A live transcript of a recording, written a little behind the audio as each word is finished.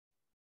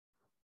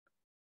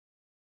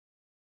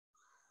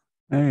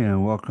Hey,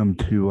 and welcome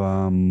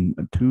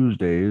to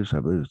Tuesdays, I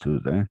believe it's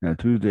Tuesday.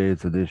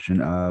 Tuesday's edition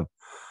of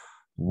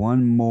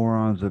One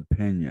Moron's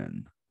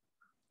Opinion.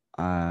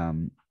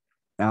 Um,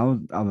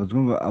 I'm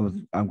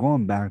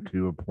going back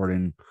to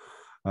reporting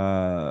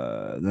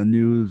the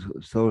news,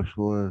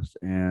 socialist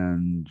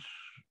and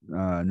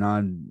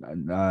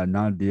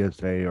non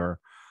DSA or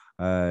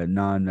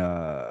non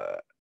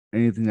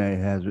anything that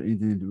has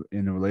anything to do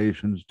in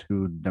relations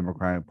to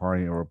Democratic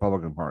Party or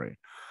Republican Party.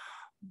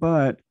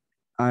 But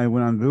I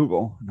went on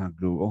Google, not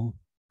Google.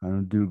 I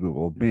don't do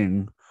Google,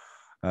 Bing.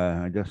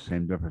 I guess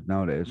same difference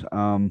nowadays.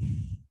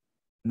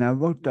 And I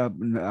looked up,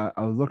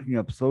 I was looking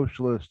up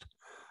socialist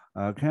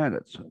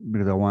candidates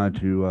because I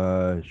wanted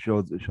to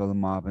show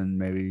them off, and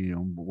maybe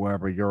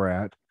wherever you're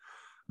at.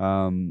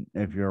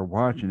 If you're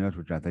watching this,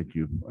 which I thank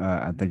you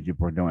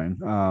for doing.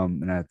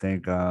 And I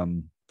think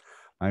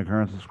my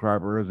current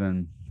subscribers,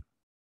 and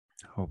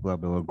hopefully I'll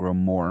be able to grow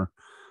more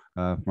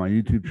for my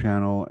YouTube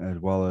channel as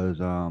well as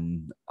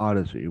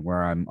Odyssey,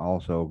 where I'm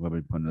also going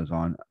to be putting this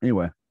on.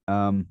 Anyway,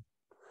 um,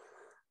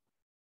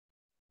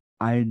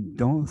 I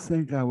don't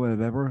think I would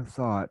have ever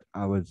thought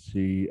I would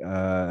see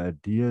a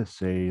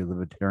DSA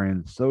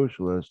Libertarian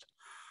Socialist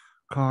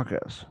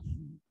caucus.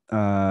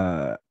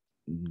 Uh,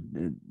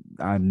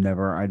 I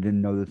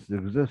didn't know this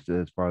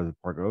existed as far as the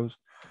part goes,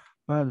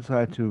 but I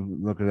decided to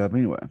look it up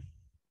anyway.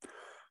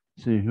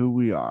 See who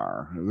we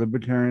are.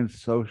 Libertarian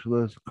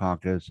Socialist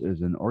Caucus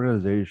is an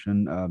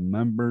organization of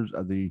members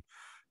of the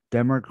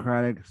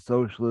Democratic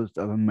Socialists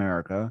of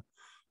America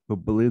who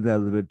believe that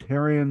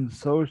libertarian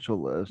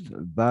socialist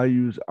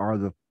values are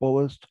the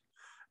fullest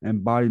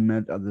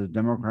embodiment of the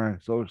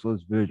democratic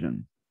socialist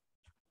vision.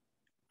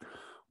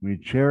 We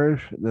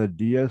cherish the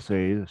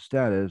DSA's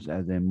status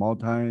as a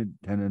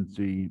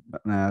multi-tendency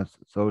mass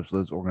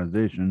socialist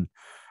organization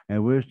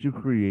and wish to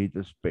create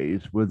a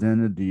space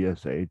within the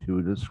DSA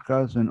to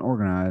discuss and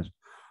organize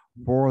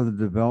for the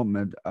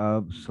development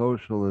of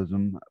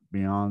socialism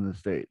beyond the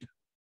state.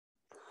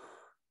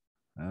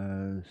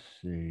 Let's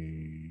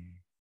see.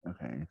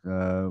 Okay.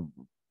 Oh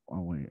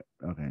wait.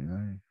 Okay.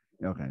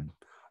 Okay.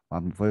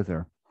 Bottom place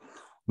there.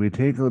 We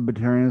take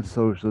libertarian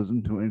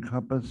socialism to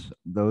encompass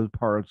those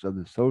parts of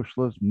the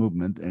socialist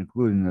movement,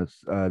 including the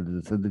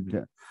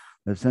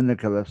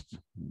syndicalists.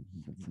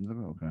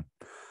 Okay.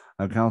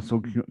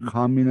 Council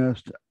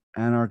communist,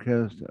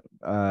 anarchist,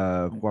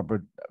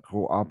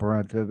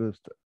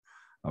 cooperativist.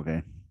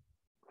 Okay.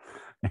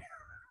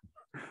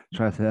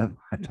 Try to say that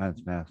 5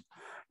 times fast.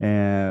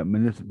 And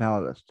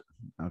municipalist.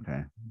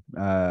 Okay.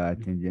 I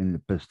changed in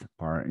the pist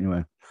part.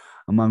 Anyway,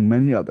 among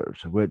many others,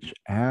 which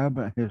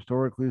have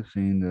historically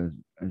seen the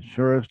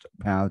surest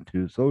path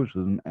to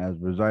socialism as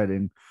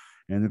residing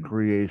in the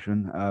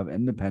creation of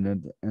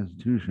independent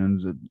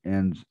institutions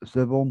and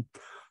civil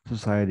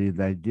society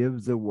that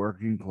gives the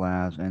working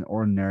class and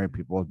ordinary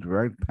people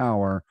direct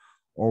power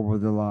over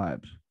their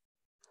lives.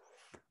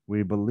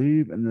 We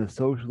believe in the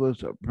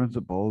socialist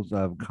principles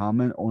of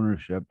common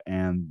ownership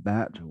and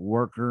that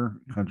worker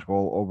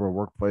control over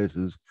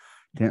workplaces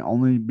can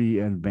only be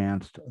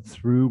advanced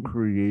through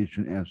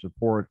creation and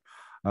support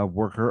of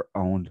worker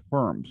owned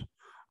firms.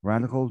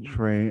 Radical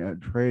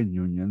trade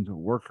unions,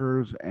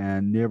 workers,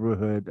 and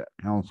neighborhood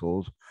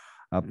councils,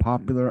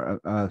 popular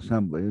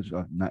assemblies,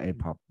 not a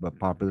pop, but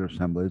popular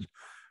assemblies,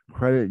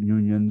 credit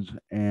unions,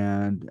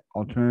 and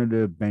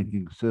alternative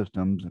banking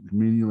systems,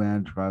 community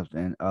land trust,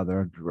 and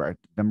other direct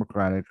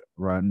democratic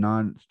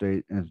non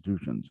state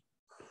institutions.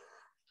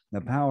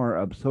 The power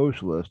of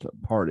socialist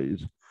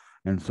parties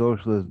and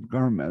socialist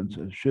governments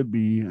should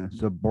be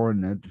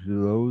subordinate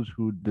to those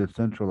who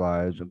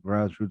decentralize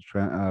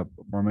grassroots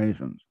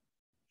formations.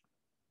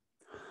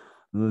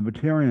 The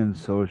Libertarian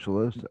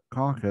Socialist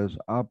Caucus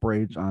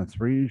operates on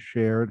three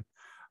shared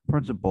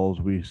principles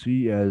we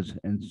see as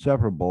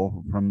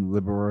inseparable from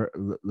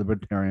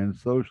libertarian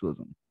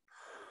socialism.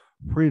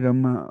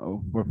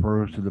 Freedom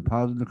refers to the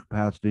positive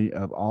capacity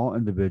of all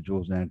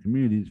individuals and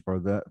communities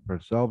for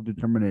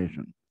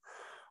self-determination.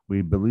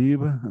 We believe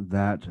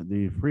that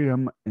the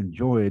freedom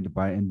enjoyed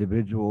by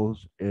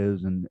individuals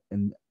is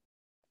an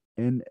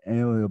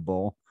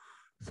inalienable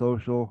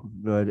social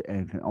good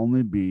and can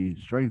only be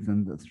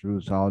strengthened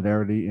through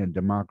solidarity and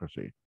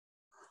democracy.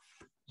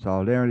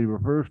 Solidarity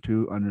refers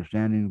to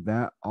understanding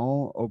that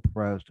all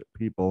oppressed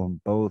people,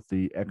 both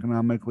the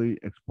economically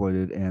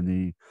exploited and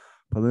the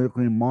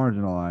politically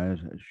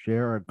marginalized,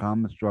 share a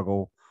common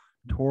struggle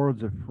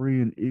towards a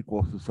free and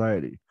equal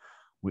society.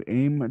 We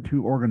aim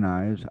to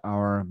organize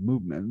our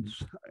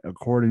movements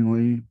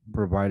accordingly,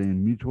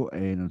 providing mutual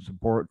aid and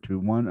support to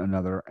one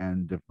another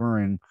and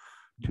deferring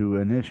to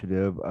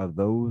initiative of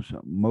those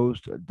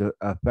most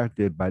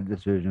affected by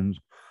decisions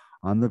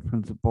on the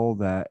principle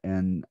that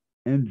an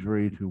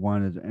injury to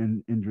one is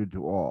an injury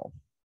to all.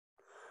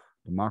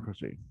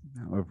 Democracy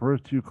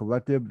refers to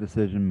collective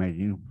decision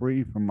making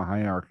free from a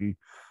hierarchy,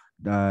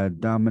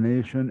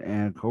 domination,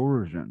 and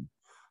coercion.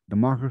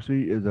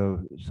 Democracy is a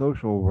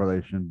social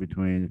relation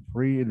between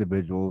free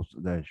individuals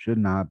that should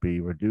not be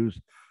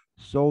reduced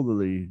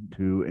solely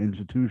to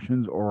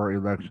institutions or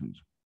elections.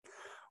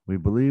 We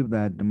believe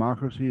that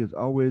democracy is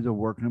always a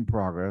work in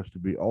progress to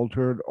be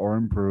altered or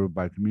improved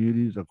by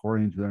communities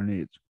according to their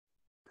needs.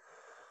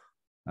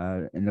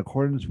 In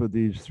accordance with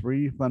these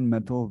three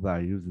fundamental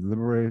values,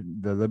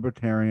 the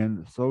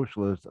Libertarian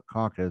Socialist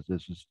Caucus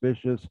is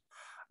suspicious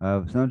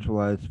of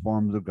centralized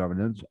forms of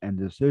governance and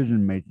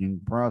decision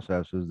making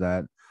processes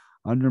that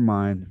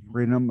undermine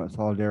freedom,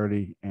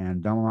 solidarity,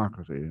 and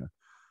democracy.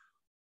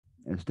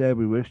 Instead,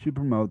 we wish to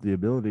promote the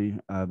ability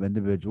of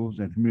individuals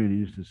and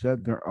communities to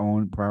set their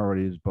own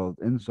priorities both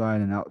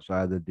inside and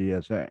outside the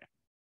DSA.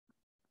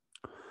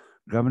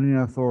 Governing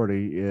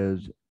authority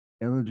is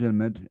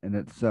illegitimate in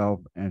itself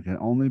and can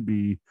only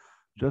be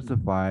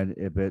justified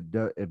if it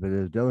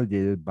is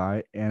delegated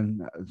by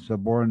and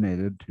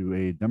subordinated to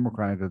a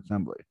democratic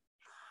assembly.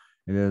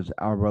 It is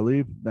our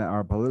belief that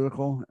our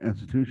political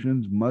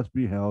institutions must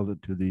be held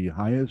to the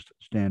highest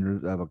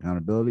standards of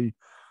accountability,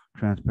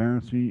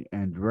 transparency,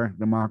 and direct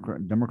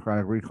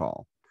democratic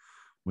recall.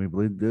 We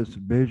believe this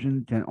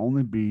vision can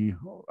only be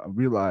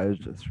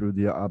realized through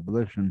the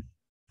abolition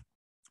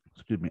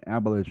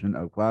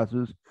of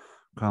classes,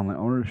 common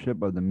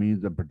ownership of the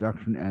means of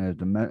production,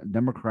 and a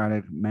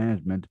democratic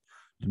management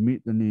to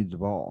meet the needs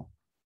of all.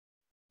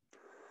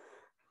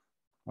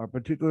 Our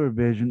particular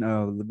vision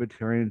of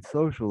libertarian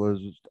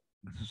socialist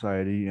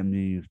society and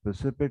the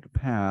specific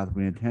path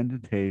we intend to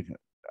take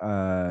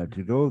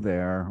to go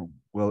there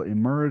will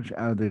emerge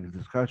out of the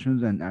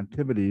discussions and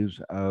activities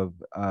of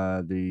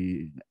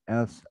the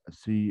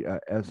LSC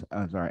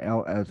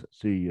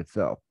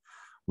itself.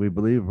 We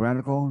believe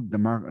radical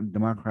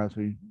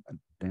democracy,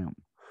 damn,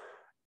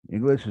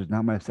 English is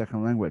not my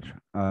second language.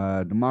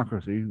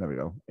 Democracy, there we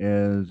go,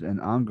 is an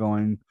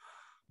ongoing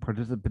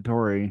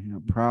participatory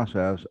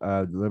process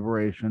of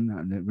deliberation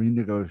and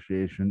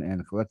renegotiation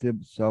and collective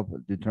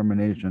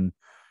self-determination.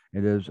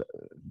 It is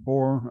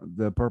for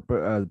the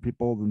purpose of the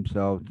people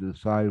themselves to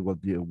decide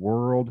what the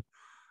world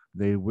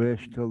they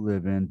wish to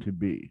live in to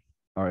be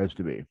or is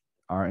to be.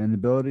 Our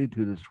inability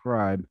to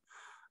describe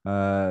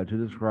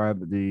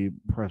the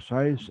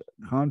precise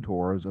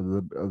contours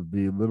of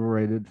the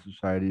liberated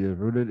society is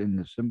rooted in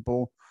the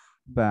simple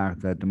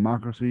fact that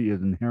democracy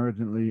is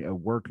inherently a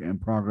work in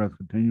progress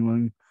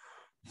continuing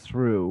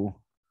through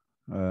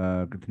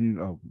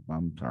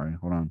I'm sorry,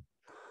 hold on.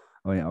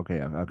 Oh yeah,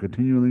 okay.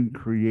 Continually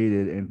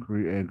created and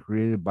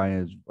created by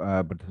its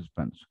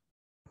participants.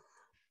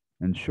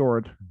 In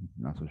short,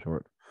 not so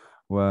short.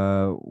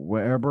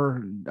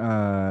 Wherever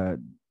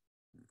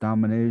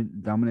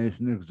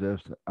domination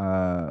exists,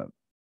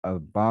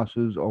 of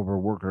bosses over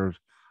workers,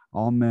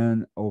 all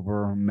men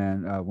over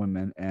men,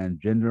 women, and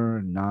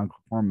gender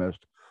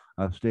nonconformist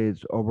of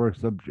states over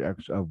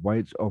subjects, of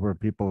whites over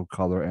people of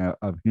color,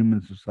 of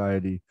human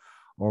society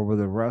over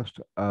the rest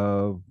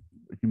of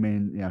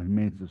human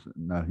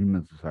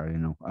society,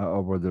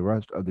 over the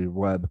rest of the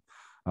web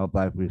of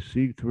life. We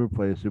seek to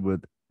replace it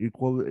with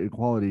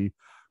equality,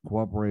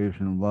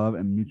 cooperation, love,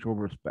 and mutual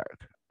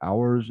respect.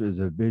 Ours is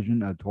a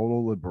vision of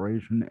total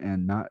liberation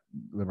and not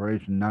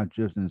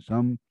just in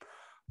some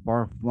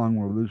far-flung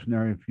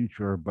revolutionary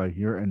future, but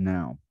here and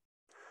now.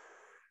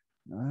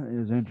 That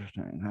is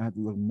interesting. I have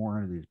to look more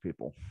into these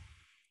people.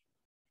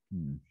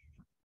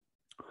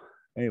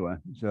 Anyway,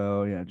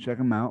 so yeah, check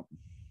them out.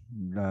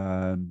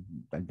 I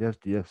guess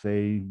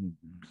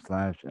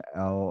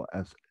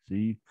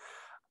DSA/LSC.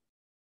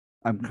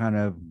 I'm kind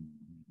of,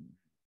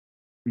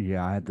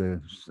 yeah, I had to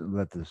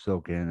let this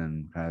soak in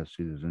and kind of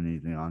see if there's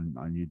anything on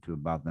YouTube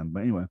about them.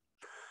 But anyway,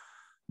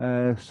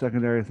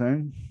 secondary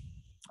thing.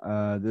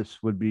 This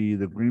would be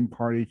the Green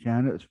Party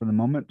candidates for the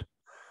moment.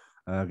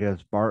 I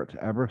guess Bart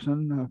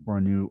Everson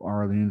for New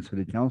Orleans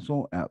City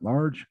Council at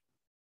large.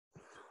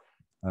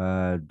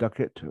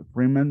 Duckett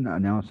Freeman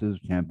announces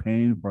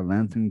campaign for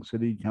Lansing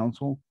City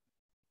Council.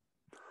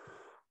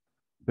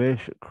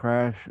 Fish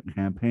crash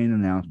campaign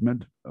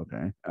announcement.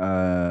 Okay.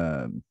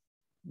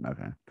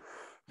 Okay.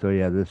 So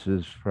yeah, this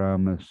is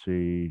from, let's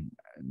see,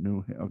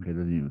 okay,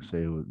 doesn't even say.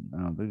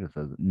 I don't think it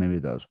says. Maybe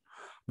it does.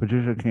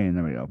 Patricia Kane.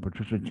 There we go.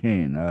 Patricia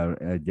Kane.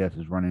 I guess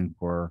is running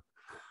for,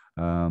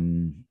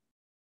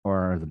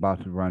 or is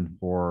about to run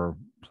for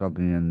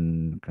something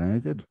in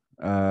Connecticut.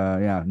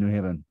 Yeah, New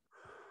Haven.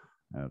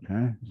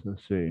 Okay, so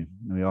let's see.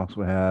 We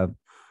also have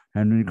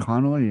Henry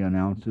Connolly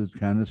announces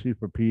candidacy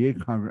for PA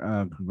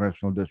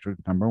Congressional District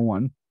number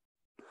 1.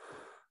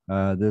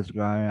 This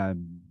guy, I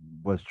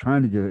was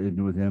trying to get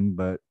in with him,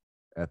 but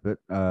F it.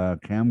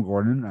 Cam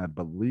Gordon, I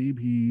believe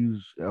he's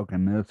okay,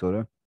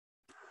 Minnesota.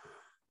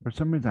 For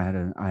some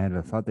reason, I had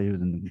a thought that he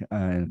was in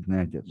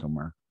Connecticut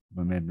somewhere,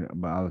 but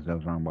obviously I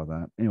was wrong about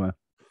that. Anyway,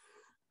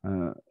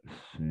 let's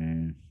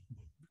see.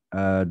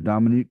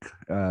 Dominique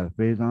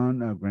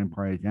Faison, Green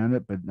Party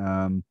candidate, but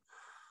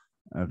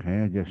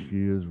okay, I guess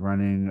she is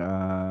running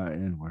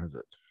in, where is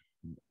it?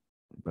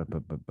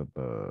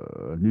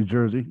 New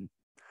Jersey,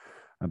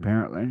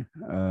 apparently.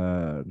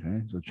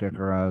 Okay, so check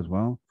her out as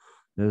well.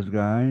 This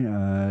guy,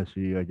 I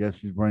guess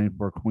she's running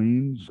for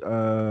Queens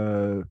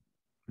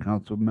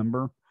council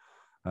member.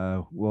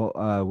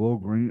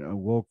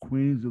 Will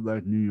Queens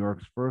elect New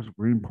York's first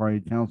Green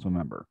Party council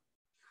member?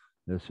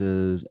 This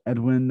is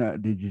Edwin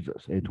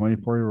DeJesus, a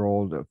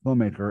 24-year-old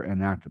filmmaker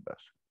and activist.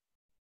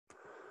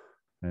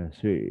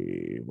 Let's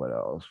see what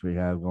else we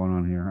have going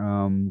on here.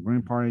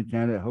 Green Party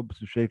candidate hopes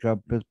to shake up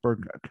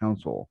Pittsburgh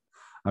Council.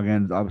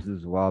 Again, obviously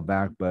this is a while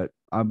back, but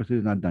obviously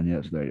it's not done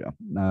yet. So there you go.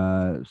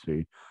 Let's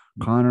see.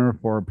 Connor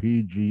for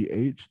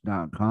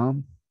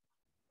PGH.com.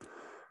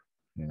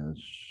 Yes,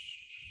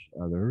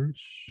 others,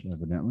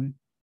 evidently.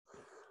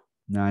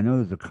 Now I know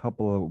there's a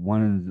couple of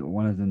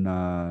one is in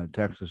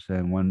Texas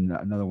and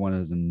another one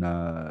is in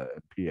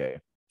PA.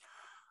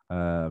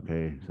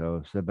 Okay,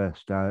 so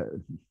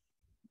Sebastian.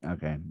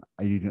 Okay,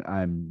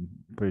 I'm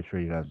pretty sure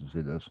you guys will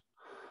see this.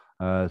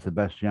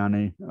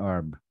 Sebastiani,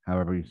 or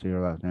however you say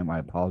her last name. I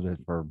apologize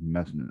for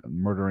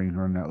murdering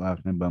her in that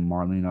last name, but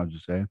Marlene, I'll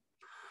just say.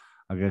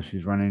 I guess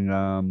she's running.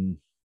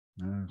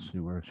 Let's see,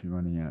 where is she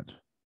running at?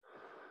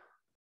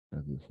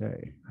 Does it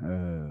say?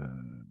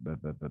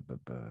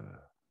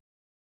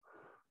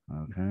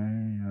 Okay,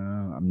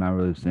 I'm not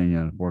really seeing it,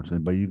 unfortunately,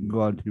 but you can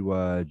go out to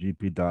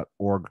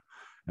gp.org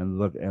and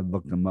look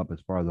them up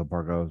as far as the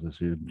park goes. To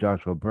see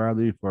Joshua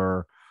Bradley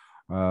for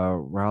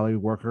Raleigh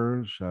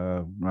Workers,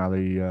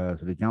 Raleigh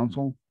City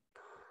Council.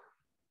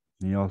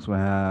 You also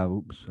have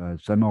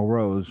Samuel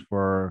Rose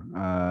for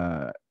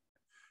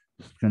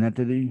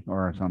Schenectady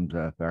or something to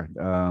that effect.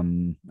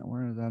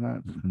 Where is that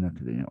at?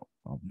 Schenectady.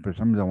 For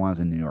some reason, I want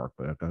it in New York,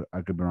 but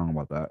I could be wrong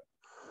about that.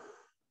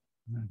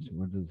 Let's see,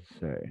 what does it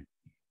say?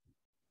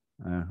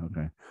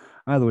 Okay.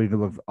 Either way, you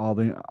can look all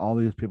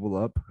these people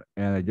up,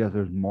 and I guess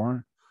there's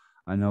more.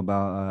 I know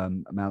about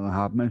Madeline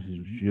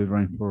Hoffman. She is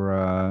running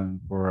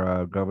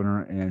for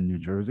governor in New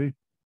Jersey.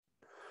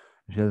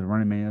 She has a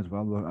running mate as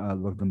well.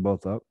 Look them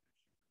both up.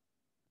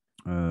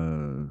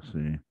 Let's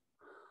see.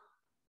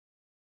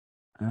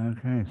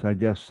 Okay, so I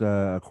guess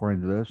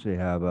according to this, they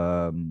have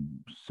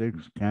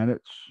 6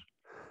 candidates,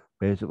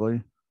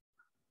 basically.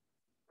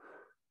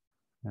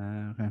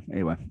 Okay.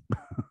 Anyway,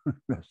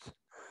 that's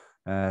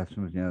pretty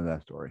much the end of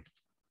that story.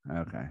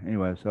 Okay.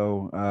 Anyway,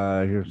 so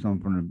here's some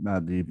from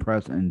the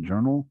Press and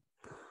Journal.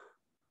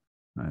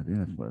 I think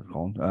that's what it's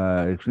called.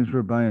 Extinction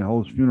Rebellion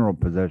holds funeral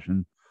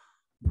procession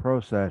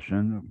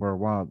for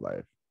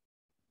wildlife.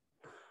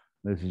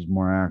 This is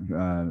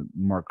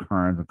more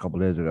current, a couple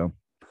days ago.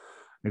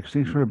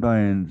 Extinction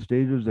Rebellion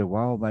stages a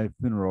wildlife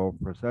funeral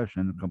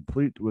procession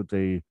complete with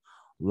a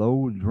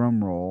low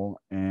drum roll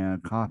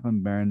and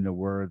coffin bearing the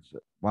words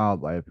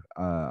 "Wildlife,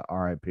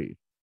 R.I.P."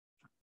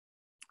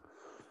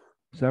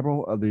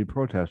 Several of the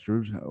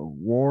protesters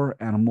wore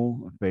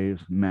animal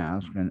face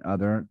masks and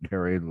other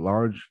carried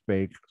large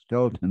fake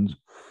skeletons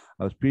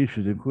of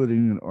species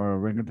including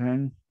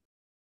orangutan,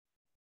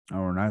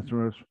 or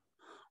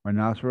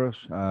rhinoceros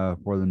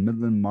for the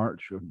Midland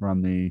March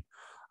from the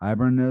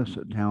Inverness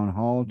Town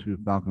Hall to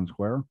Falcon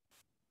Square.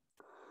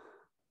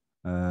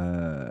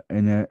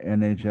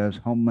 NHS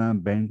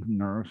Homeland Bank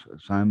nurse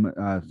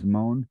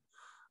Simone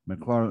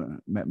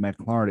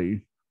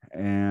McClarty,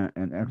 and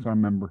an XR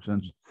member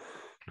since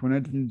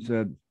 2019,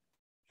 said,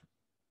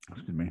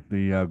 excuse me,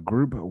 the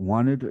group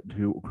wanted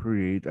to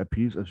create a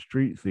piece of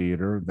street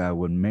theater that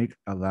would make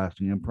a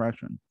lasting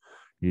impression.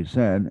 He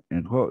said,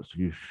 in quotes,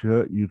 you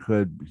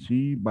could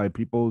see by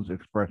people's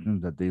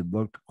expressions that they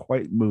looked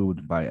quite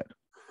moved by it.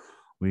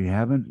 We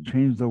haven't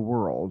changed the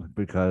world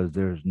because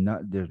there's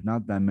not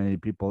that many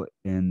people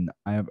in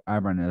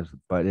Inverness,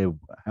 but it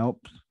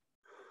helps.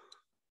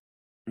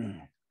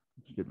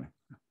 Excuse me,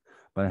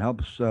 but it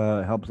helps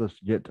us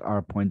get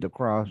our point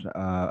across,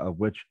 of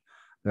which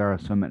there are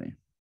so many.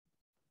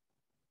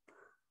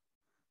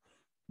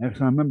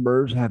 XR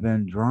members have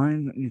been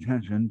drawing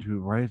attention to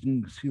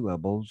rising sea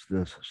levels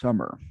this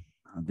summer.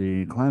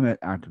 The climate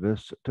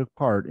activists took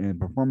part in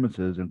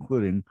performances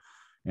including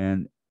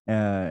an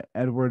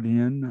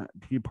Edwardian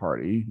Tea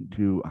Party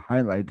to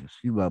highlight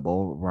sea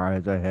level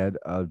rise ahead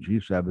of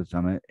G7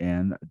 summit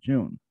in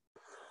June.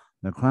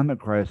 The climate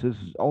crisis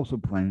is also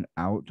playing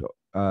out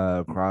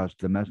across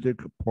domestic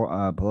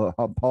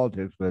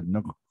politics, with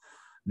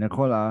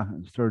Nicola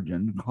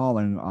Sturgeon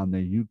calling on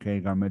the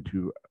UK government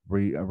to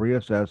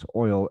reassess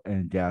oil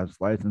and gas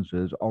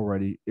licenses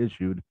already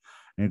issued,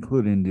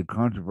 including the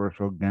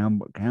controversial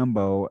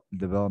Cambo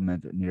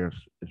development near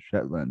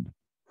Shetland.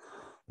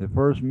 The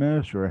First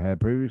Minister had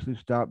previously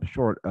stopped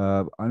short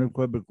of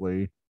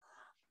unequivocally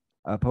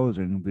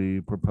opposing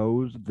the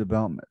proposed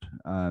development.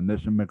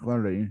 Mr.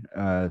 McClarty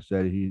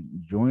said he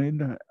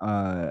joined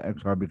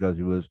XR because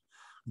he was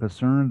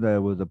concerned that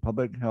it was a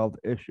public health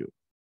issue.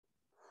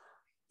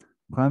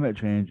 Climate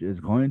change is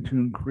going to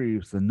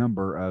increase the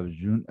number of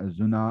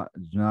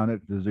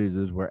zoonotic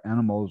diseases where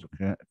animals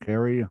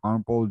carry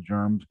harmful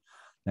germs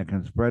that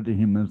can spread to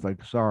humans,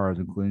 like SARS,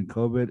 including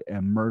COVID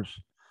and MERS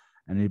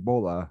and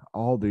Ebola,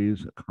 all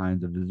these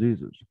kinds of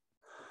diseases.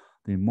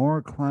 The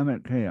more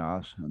climate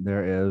chaos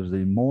there is,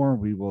 the more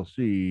we will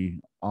see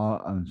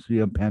of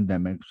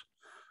pandemics.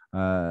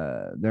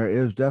 There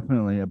is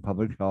definitely a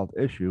public health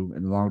issue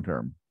in the long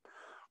term.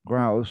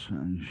 Grouse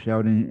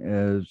shouting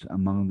is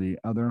among the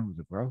other. Was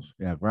it grouse?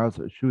 Yeah, grouse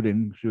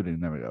shooting.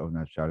 There we go.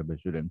 Not shouting, but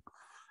shooting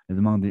is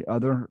among the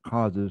other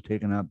causes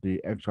taken up the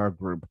XR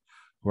group,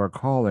 who are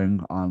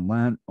calling on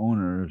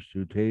landowners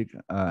to take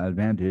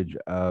advantage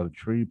of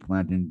tree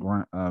planting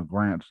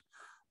grants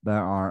that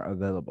are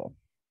available.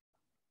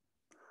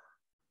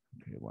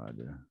 Okay, what?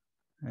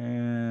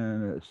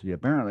 And let's see.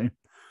 Apparently,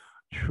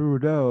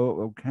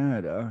 Trudeau of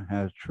Canada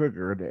has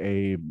triggered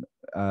a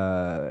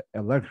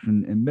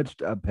election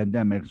amidst a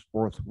pandemic's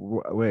fourth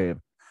wave.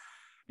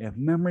 If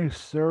memory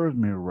serves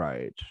me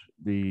right,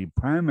 the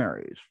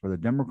primaries for the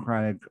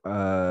Democratic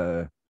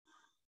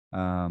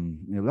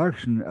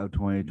election of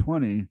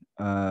 2020,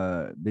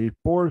 they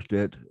forced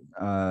it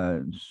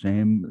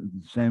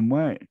same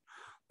way.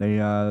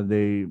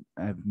 They,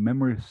 if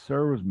memory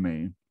serves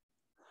me,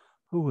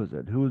 who was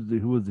it? Who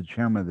was the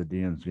chairman of the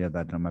DNC at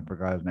that time? I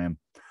forgot his name.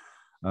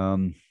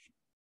 Um,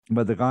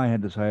 but the guy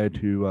had decided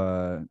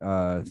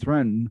to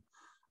threaten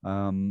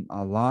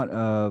a lot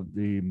of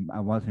the, I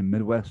want to say,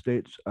 Midwest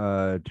states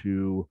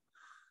to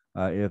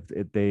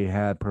if they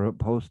had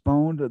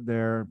postponed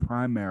their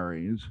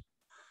primaries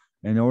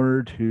in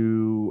order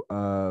to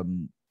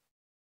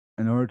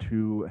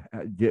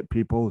get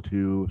people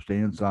to stay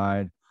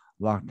inside,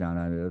 lockdown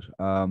that is,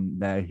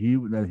 that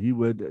he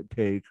would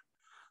take,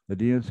 the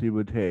DNC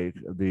would take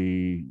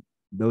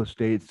those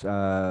states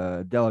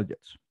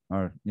delegates,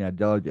 or yeah,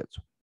 delegates,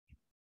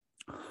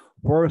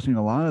 forcing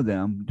a lot of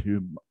them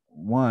to,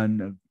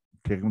 one,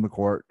 take them to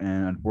court,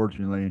 and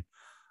unfortunately,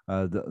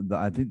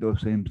 I think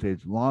those same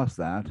states lost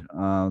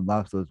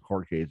lost those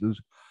court cases,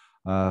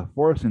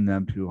 forcing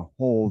them to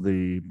hold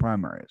the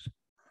primaries.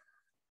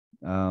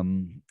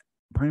 Um,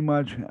 Pretty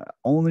much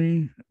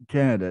only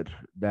candidate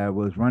that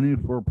was running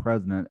for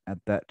president at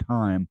that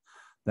time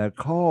that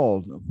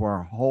called for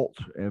a halt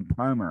in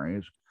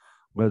primaries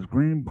was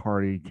Green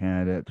Party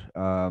candidate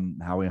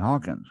Howie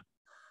Hawkins.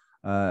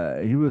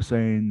 He was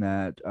saying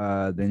that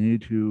they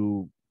need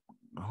to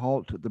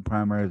halt the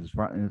primaries as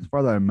far as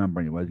I remember.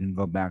 Anyways, you can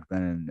go back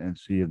then and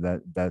see if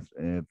that's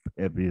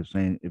if he's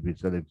saying, if he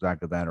said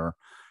exactly that, or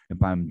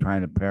if I'm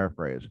trying to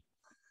paraphrase.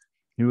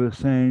 He was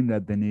saying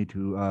that they need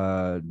to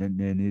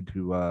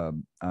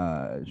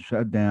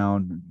shut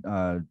down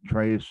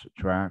Trace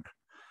Track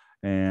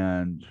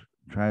and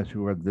try to see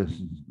where this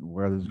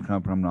is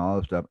come from and all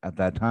this stuff. At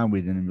that time,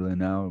 we didn't really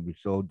know. We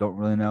still don't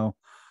really know.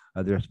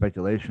 There's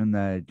speculation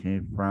that it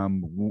came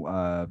from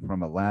a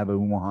lab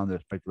in Wuhan.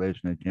 There's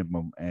speculation that it came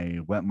from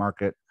a wet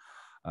market.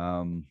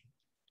 Um,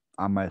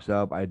 on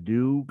myself, I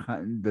do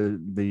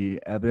the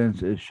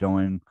evidence is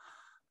showing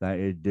that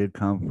it did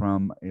come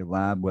from a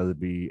lab, whether it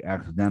be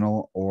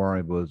accidental or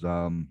it was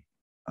oh,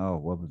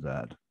 what was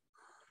that?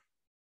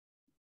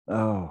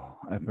 Oh,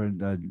 I've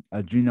heard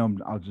a genome.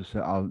 I'll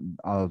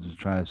just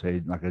try to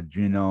say like a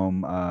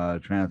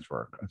genome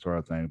transfer sort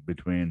of thing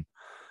between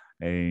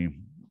a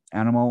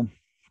animal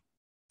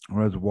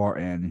reservoir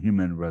and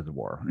human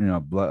reservoir. You know,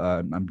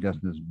 blood. I'm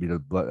guessing this would be the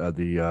blood,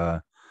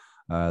 the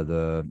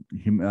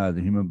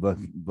human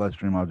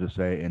bloodstream. I'll just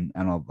say, and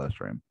animal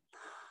bloodstream.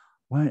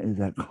 What is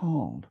that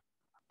called?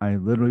 I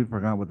literally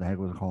forgot what the heck it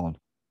was called.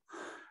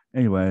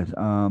 Anyways,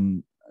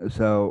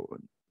 so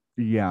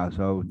yeah,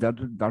 so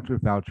Dr.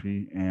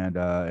 Fauci and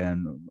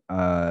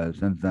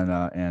since then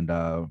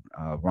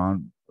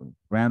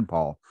Rand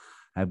Paul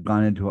have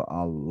gone into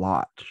a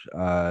lot,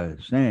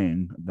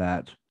 saying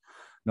that.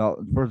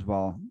 No, first of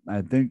all,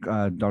 I think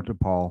Dr.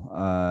 Paul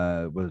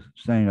was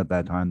saying at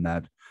that time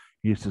that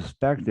he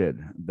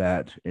suspected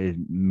that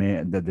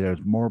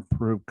there's more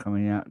proof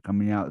coming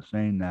out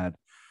saying that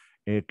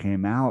it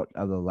came out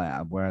of the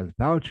lab. Whereas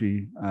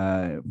Fauci,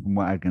 from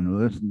what I've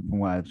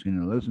seen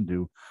and listened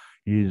to,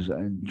 he's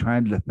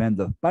trying to defend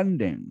the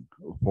funding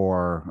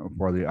for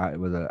the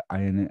with the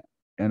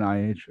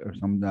NIH or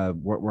some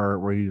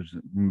where he's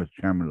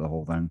chairman of the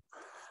whole thing,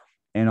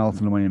 and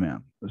also the money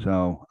man.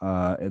 So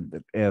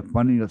if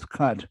funding is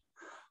cut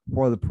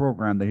for the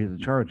program that he's in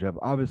charge of,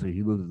 obviously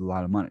he loses a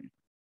lot of money.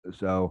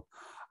 So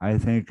I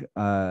think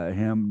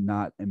him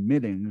not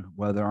admitting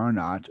whether or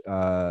not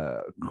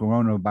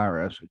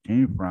coronavirus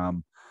came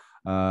from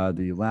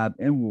the lab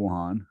in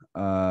Wuhan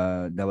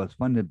that was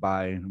funded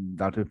by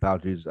Dr.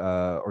 Fauci's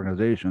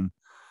organization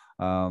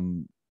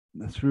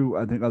through,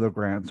 I think, other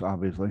grants,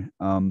 obviously.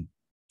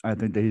 I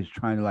think that he's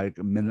trying to like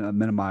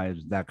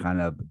minimize that kind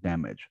of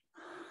damage.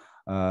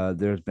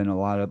 There's been a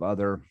lot of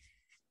other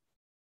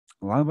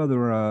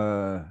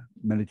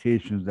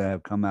medications that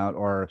have come out,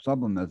 or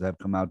supplements that have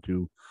come out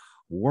to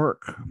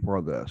work for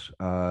this.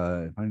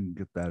 If I can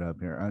get that up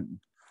here, and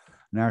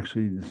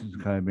actually, this is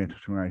kind of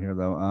interesting right here,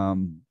 though.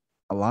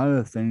 A lot of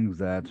the things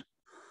that,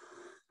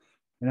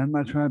 and I'm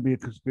not trying to be a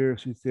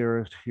conspiracy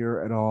theorist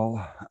here at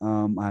all.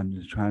 I'm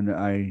just trying to.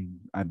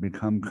 I've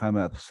become kind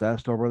of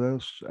obsessed over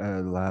this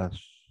the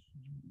last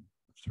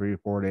 3 or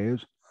 4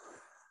 days.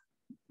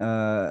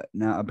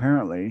 Now,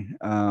 apparently,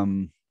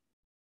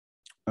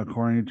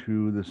 according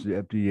to this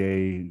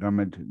FDA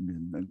government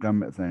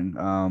thing,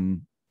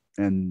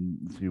 and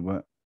let's see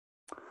what.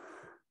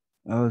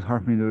 Oh, it's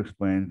hard for me to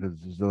explain because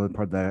this is the other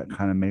part that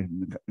kind of makes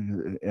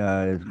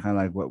is kind of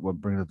like what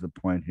brings us to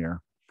the point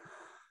here.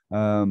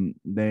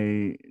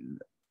 They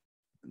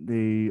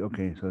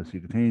Okay, so let's see,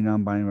 containing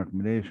non-binding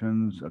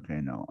recommendations. Okay,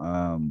 no.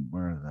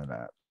 Where is that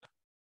at?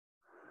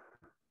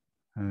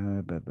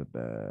 Bah, bah,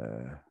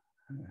 bah.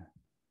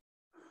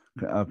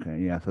 Okay,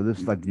 yeah. So this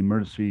is like the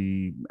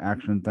emergency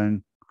action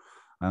thing.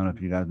 I don't know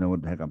if you guys know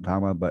what the heck I'm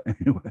talking about, but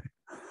anyway.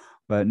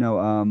 But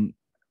no,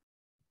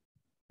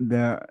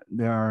 there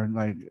are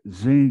like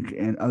zinc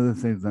and other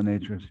things of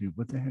nature. See,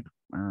 what the heck?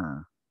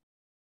 I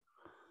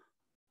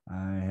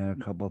had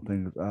a couple of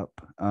things up.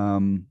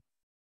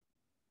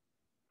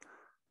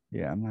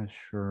 Yeah, I'm not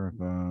sure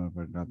if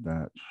I got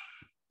that.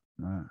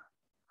 Uh,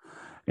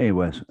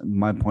 Anyways,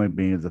 my point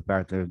being is the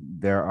fact that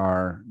there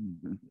are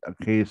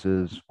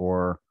cases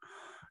for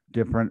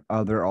different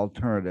other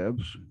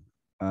alternatives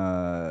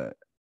uh,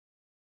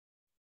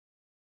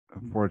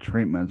 for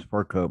treatments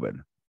for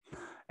COVID.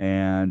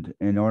 And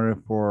in order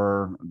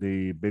for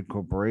the big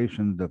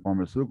corporations, the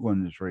pharmaceutical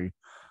industry,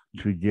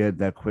 to get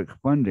that quick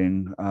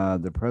funding,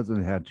 the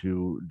president had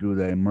to do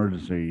the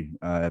emergency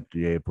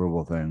FDA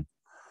approval thing.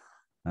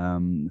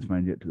 Let's try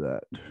and get to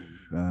that.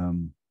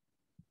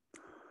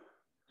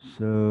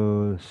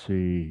 So let's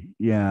see.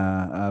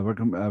 Yeah,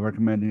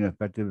 recommending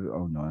effective.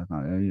 Oh no, that's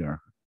not it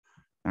either.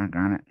 I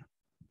got it.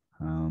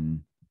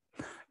 Um,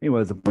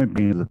 Anyways, the point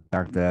being is the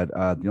fact that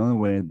the only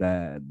way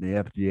that the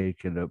FDA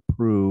can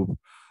approve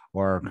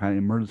or kind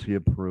of emergency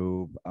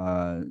approve,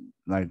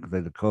 like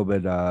the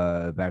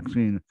COVID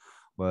vaccine,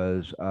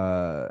 was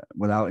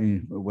without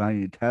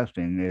any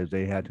testing, is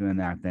they had to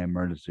enact the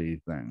emergency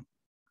thing.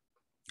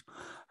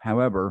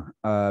 However,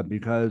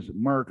 because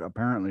Merck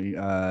apparently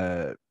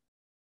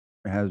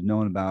has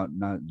known about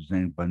not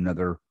zinc but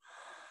another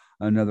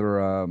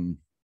another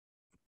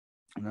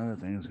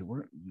thing is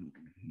where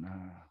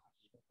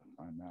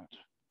find that.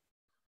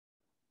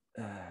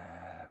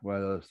 One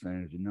of those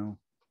things, you know.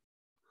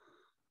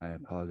 I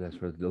apologize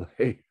for the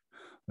delay.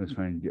 Let's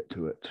try and get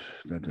to it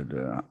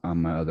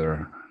on my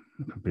other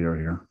computer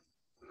here.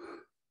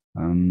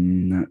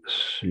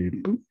 Let's see.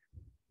 Boop.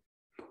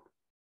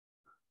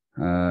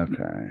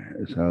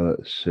 Okay, so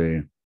let's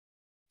see.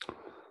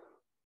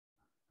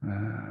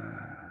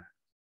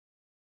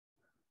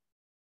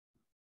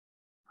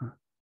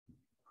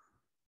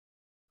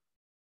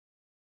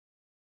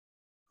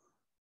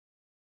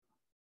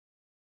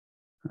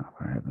 Oh,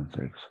 for heaven's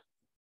sakes.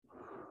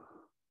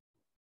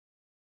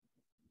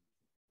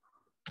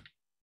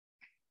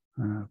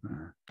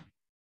 Okay.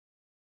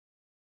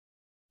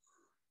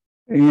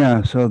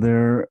 Yeah, so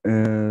there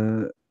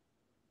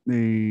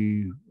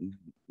the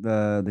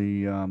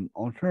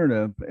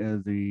alternative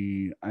is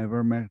the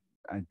ivermectin.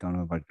 I don't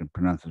know if I can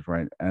pronounce this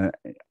right.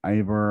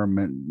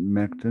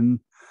 Ivermectin.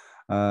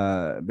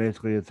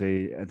 Basically, it's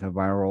a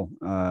viral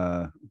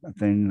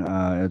thing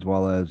as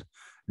well as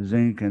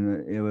zinc,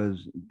 and it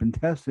was been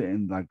tested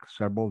in like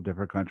several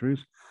different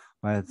countries.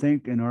 But I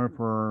think in order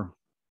for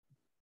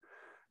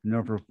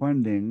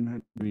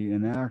funding to be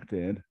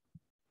enacted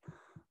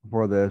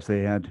for this,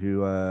 they had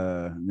to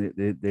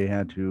they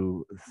had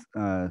to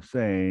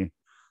say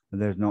that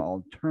there's no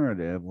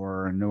alternative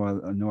or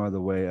no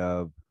other way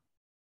of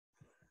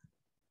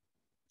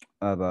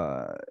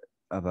other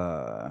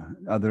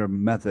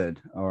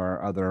method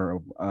or other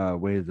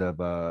ways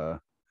of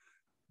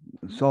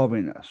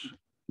solving this.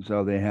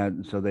 So they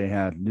had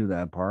to do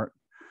that part,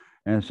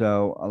 and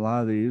so a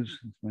lot of these.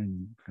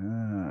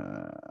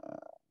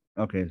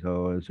 Okay,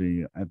 so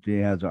the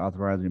FDA has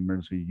authorized the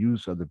emergency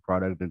use of the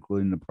product,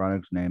 including the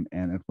product's name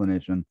and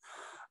explanation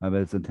of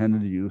its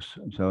intended use.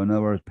 So, in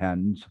other words,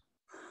 patents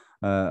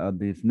of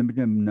the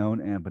significant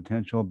known and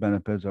potential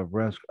benefits of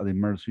risk of the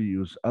emergency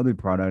use of the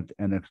product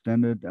and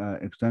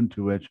extent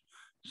to which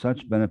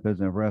such benefits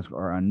and risk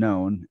are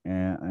unknown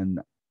and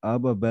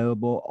of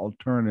available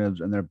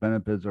alternatives and their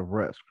benefits of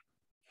risk.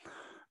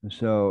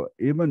 So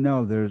even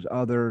though there's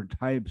other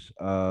types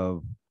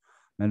of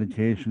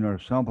medication or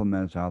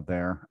supplements out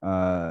there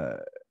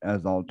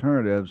as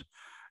alternatives,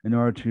 in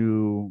order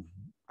to,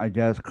 I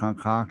guess,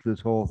 concoct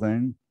this whole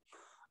thing,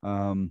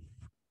 um,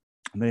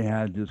 they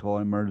had this whole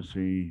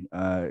emergency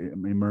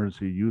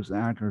use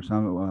act or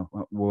something,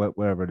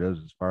 whatever it is,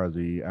 as far as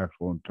the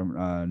actual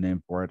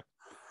name for it.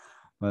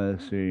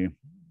 Let's see.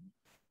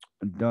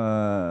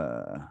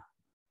 Duh.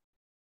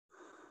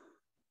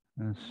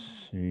 Let's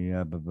see.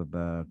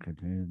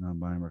 Contains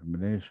non-binding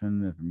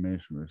recommendation,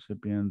 information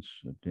recipients,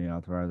 if they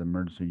authorize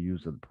emergency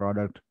use of the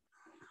product.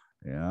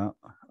 Yeah.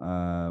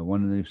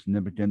 One of the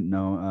significant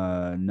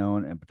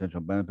known and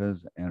potential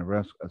benefits and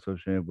risks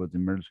associated with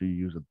emergency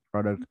use of the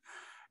product,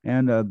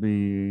 and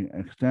the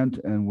extent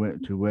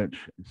to which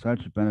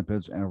such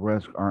benefits and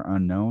risks are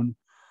unknown.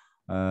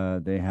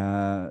 They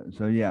have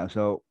so yeah.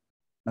 So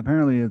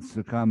apparently, it's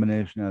a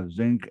combination of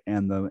zinc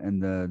and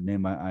the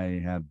name I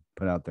have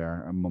put out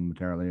there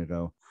momentarily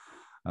ago.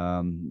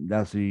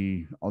 That's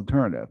the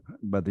alternative,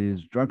 but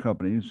these drug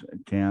companies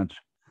can't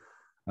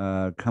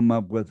come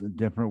up with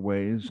different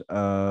ways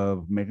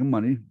of making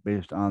money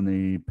based on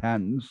the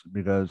patents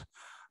because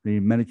the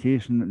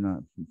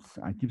medication.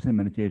 I keep saying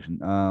medication.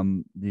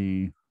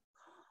 The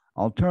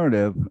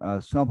alternative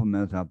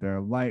supplements out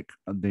there, like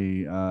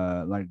the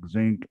like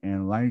zinc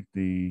and like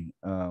the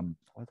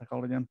what's that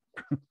called again?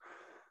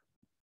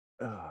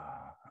 There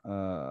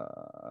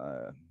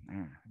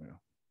we go.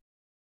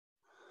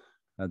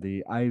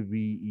 The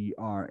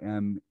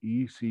IVERMECTIN,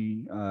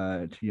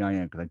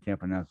 because I can't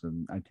pronounce it.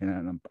 I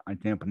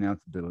can't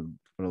pronounce it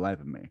for the life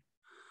of me.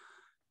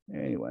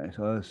 Anyway,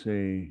 so let's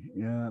see.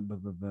 Yeah,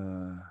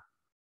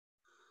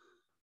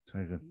 so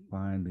I could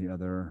find the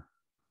other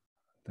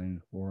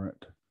thing for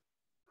it.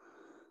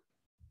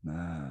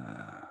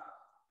 Uh,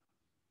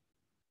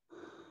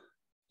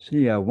 so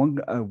yeah, one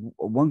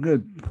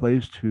good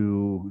place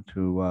to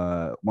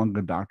one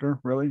good doctor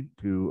really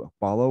to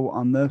follow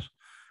on this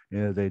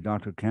is a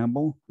Dr.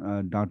 Campbell.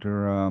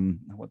 Doctor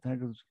what the heck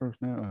is his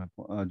first name?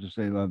 Just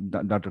say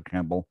Dr.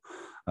 Campbell.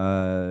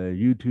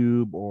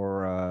 YouTube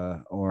or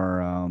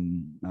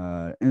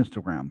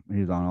Instagram.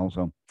 He's on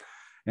also,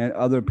 and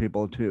other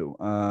people too.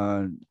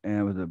 And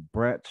it was a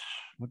Brett.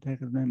 What the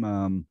heck is his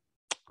name?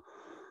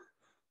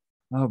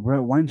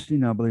 Brett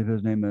Weinstein, I believe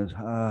his name is.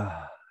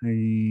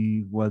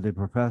 He was a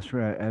professor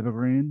at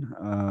Evergreen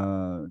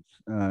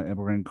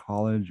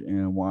College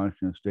in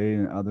Washington State,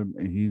 and other.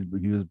 He's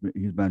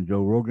been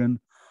Joe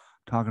Rogan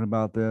talking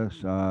about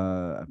this.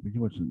 I think he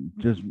was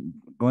just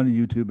going to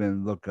YouTube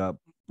and look up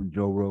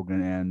Joe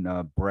Rogan and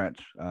Brett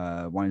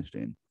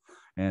Weinstein,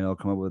 and it'll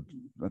come up with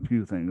a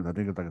few things. I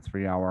think it's like a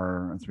 3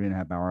 hour,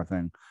 3.5 hour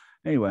thing.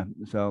 Anyway,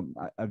 so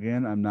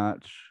again, I'm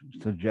not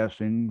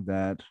suggesting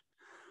that.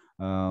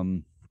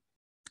 Um,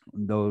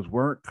 those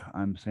work.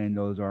 I'm saying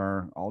those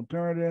are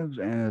alternatives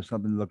and it's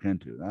something to look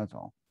into. That's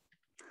all.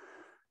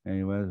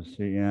 Anyway, let's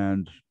see.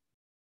 And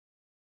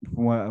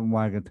from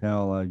what I can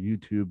tell,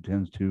 YouTube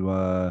tends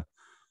to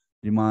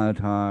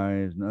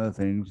demonetize and other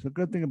things. The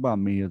good thing about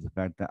me is the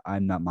fact that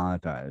I'm not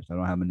monetized. I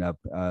don't have enough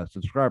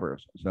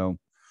subscribers. So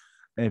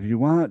if you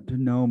want to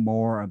know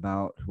more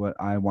about what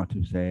I want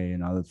to say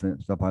and other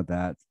stuff like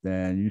that,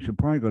 then you should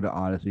probably go to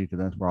Odyssey because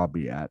that's where I'll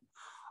be at.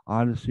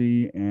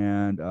 Odyssey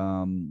and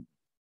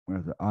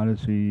where's the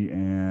Odyssey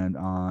and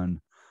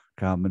on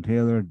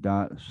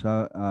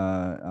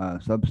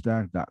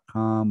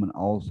calvintaylor.substack.com and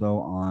also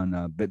on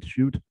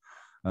BitChute,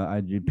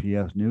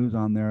 IGPS News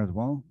on there as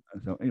well.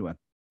 So anyway,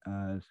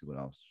 let's see what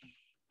else.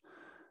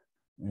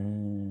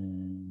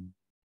 And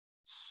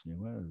let's see,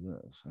 what is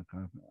this?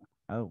 Okay.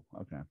 Oh,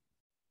 okay.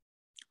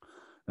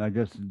 I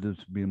guess this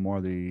would be more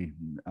the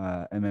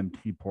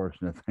MMT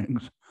portion of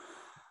things.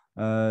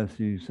 Let's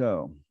see,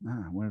 so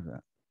where's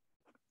that?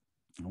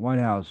 White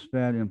House,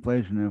 Fed,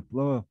 inflation, and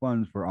flow of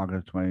funds for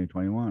August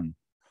 2021.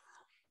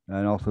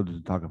 And also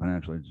just talk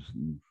financially, just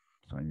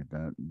so I get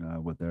that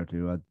with there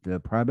too. The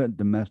private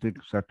domestic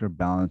sector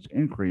balance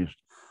increased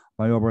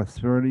by over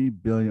 30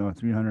 billion or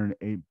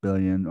 308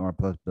 billion or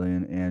plus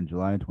billion in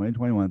July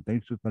 2021,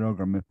 thanks to federal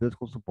government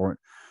fiscal support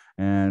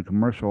and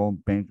commercial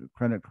bank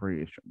credit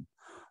creation.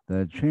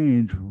 The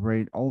change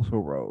rate also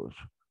rose.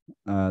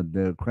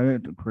 The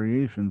credit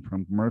creation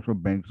from commercial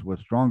banks was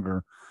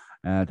stronger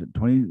at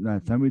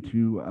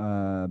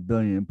 72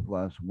 billion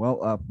plus,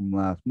 well up from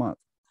last month.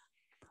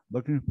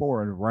 Looking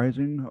forward,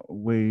 rising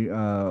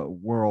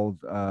world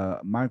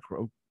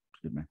macro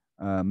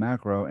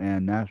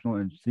and national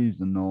and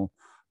seasonal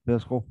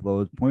fiscal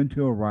flows point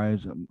to a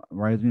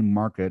rising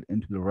market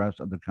into the rest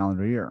of the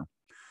calendar year.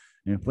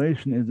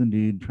 Inflation is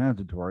indeed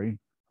transitory,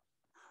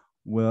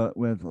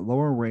 with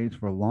lower rates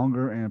for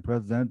longer and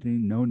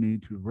presenting no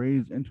need to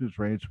raise interest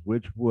rates,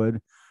 which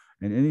would,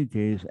 in any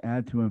case,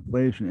 add to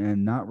inflation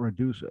and not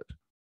reduce it.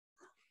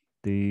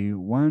 The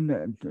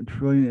 1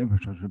 trillion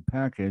infrastructure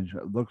package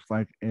looks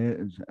like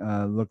it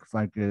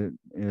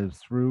is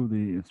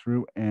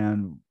through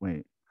and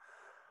wait.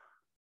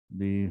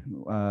 The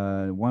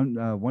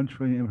 1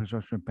 trillion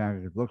infrastructure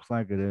package looks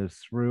like it is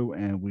through,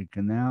 and we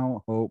can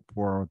now hope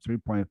for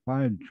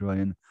 3.5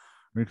 trillion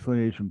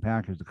reconciliation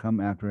package to come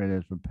after it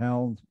has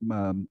propelled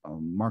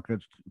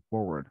markets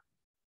forward.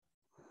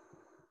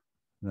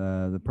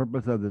 The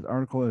purpose of this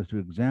article is to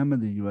examine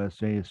the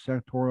USA's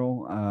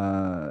sectoral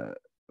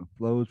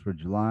flows for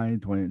July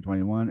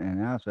 2021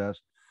 and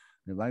assess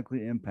the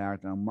likely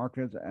impact on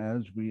markets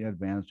as we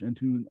advance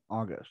into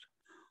August.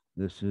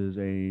 This is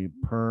a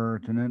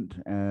pertinent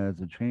as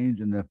the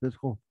change in the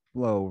fiscal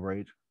flow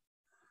rate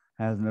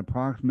has an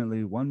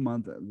approximately 1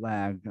 month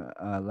lagged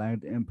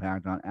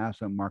impact on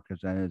asset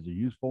markets that is a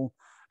useful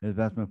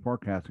investment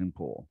forecasting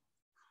tool.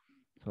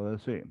 So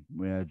let's see.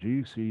 We have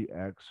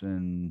GCX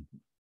and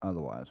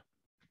otherwise.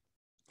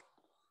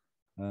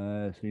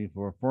 See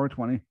for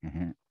 420,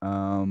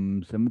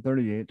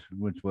 738,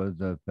 which was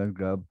the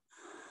FedGov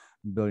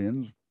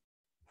billions.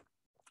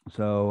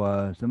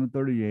 So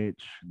 738,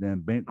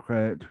 then bank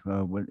credit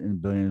in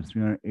billions,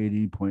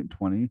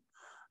 380.20.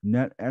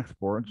 Net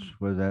exports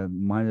was at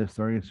minus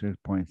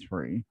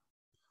 36.3.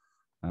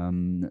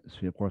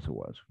 See, of course it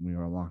was. We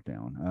were locked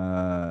down.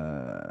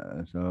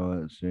 So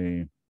let's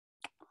see.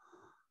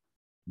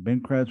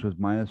 Bank credits was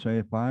minus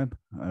 85.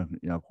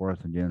 Of course,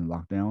 again,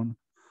 lockdown.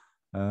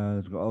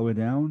 Let's go all the way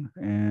down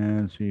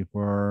and see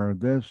for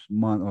this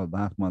month or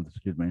last month,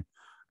 excuse me.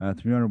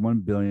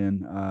 301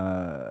 billion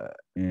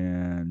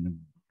in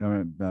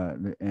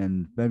government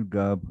in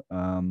FedGov,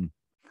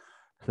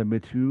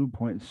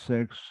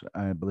 72.6,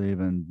 I believe,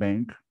 in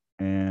bank,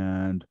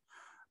 and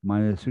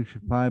minus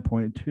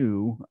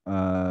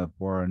 65.2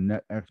 for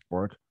net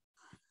export,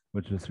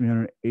 which is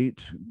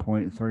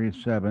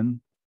 308.37.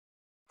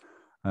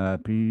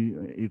 P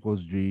equals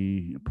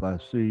G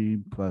plus C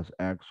plus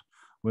X,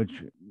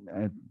 which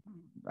I,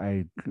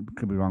 I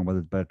could be wrong about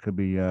this, but it could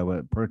be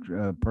what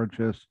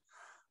purchase.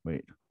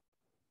 Wait,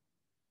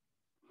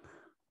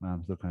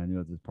 I'm still kind of new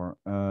at this part.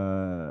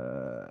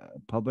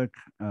 Public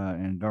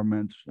and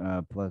government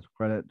plus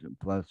credit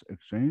plus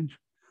exchange.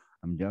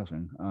 I'm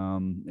guessing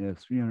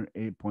is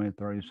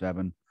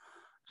 308.37.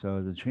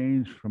 So the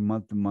change from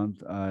month to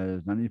month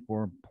is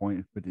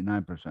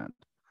 94.59%.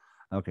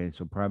 Okay,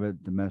 so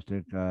private,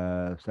 domestic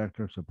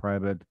sector, so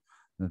private,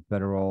 the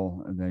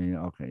federal, and then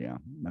okay, yeah,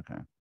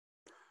 okay.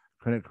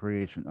 Credit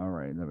creation. All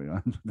right, there we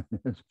go.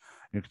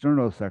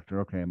 External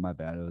sector. Okay, my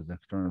bad. It was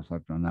external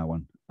sector on that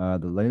one.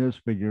 The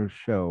latest figures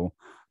show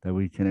that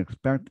we can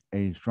expect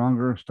a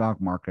stronger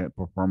stock market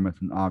performance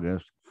in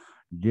August,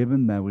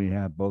 given that we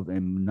have both a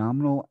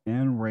nominal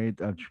and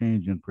rate of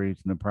change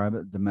increase in the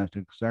private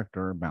domestic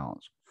sector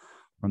balance.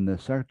 From the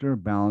sector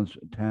balance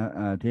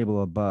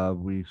table above,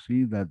 we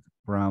see that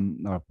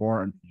from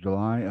for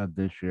July of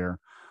this year,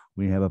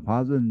 we have a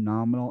positive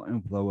nominal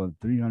inflow of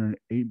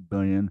 308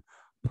 billion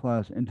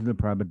plus into the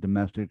private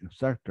domestic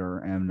sector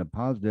and a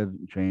positive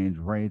change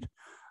rate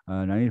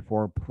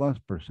 94 plus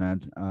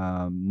percent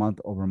month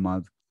over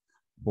month.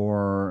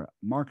 For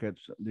markets,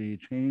 the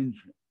change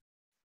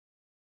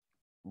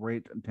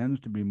rate tends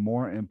to be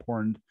more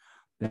important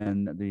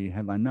than the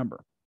headline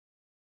number.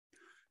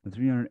 The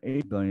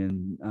 308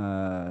 billion,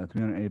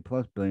 308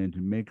 plus billion to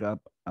make up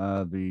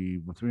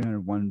the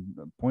 301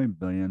 point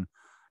billion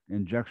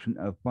injection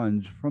of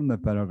funds from the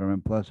federal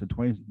government plus a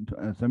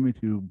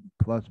 72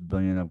 plus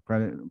billion of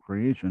credit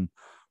creation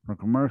for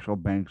commercial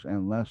banks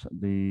and less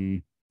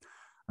the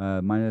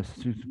minus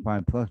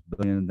 65 plus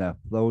billion that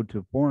flowed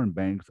to foreign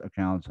banks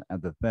accounts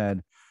at the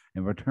Fed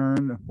in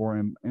return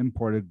for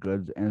imported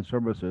goods and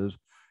services,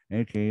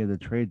 aka the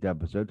trade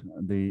deficit.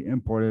 The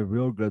imported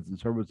real goods and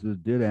services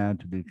did add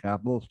to the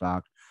capital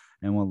stock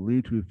and will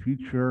lead to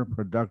future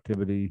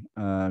productivity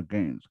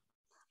gains.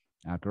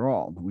 After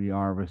all, we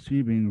are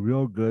receiving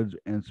real goods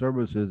and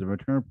services in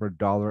return for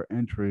dollar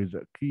entries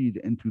keyed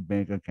into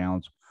bank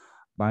accounts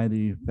by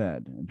the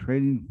Fed,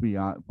 trading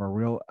fiat for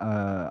real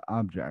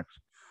objects.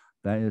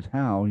 That is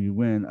how you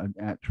win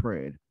at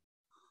trade.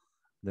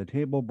 The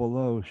table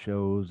below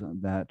shows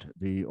that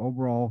the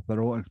overall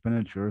federal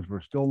expenditures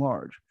were still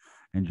large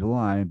in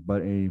July,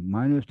 but a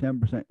minus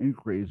 10%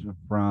 increase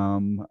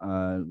from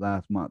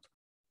last month.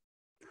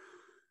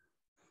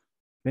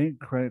 Bank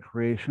credit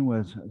creation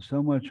was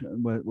much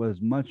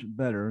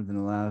better than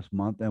the last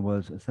month and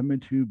was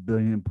 72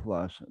 billion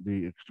plus.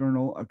 The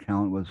external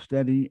account was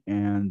steady,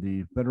 and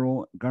the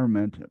federal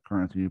government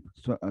currency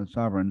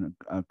sovereign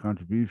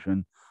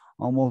contribution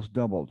almost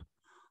doubled.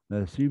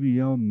 The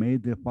CBO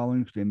made the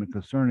following statement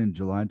concerning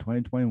July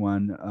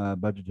 2021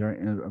 budgetary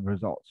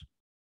results.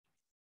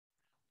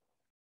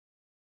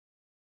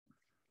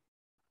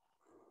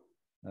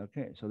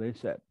 Okay, so they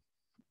said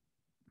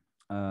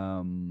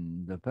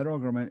the federal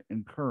government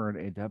incurred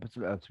a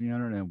deficit of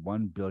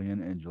 301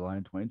 billion in July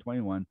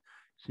 2021.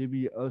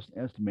 CBO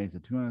estimates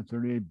that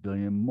 238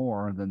 billion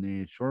more than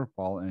the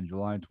shortfall in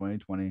July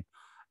 2020.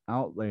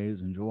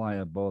 Outlays in July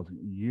of both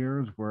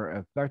years were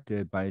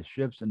affected by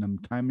shifts in the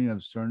timing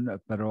of certain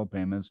federal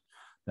payments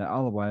that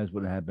otherwise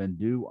would have been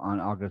due on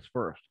August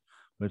 1st,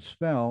 which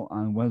fell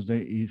on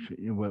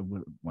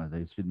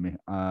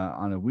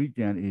on a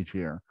weekend each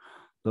year.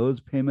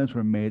 Those payments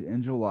were made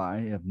in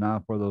July. If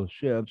not for those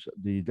shifts,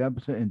 the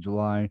deficit in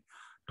July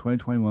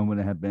 2021 would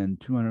have been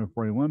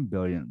 241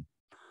 billion,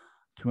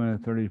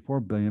 234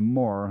 billion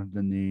more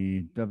than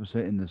the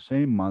deficit in the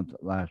same month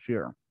last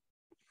year.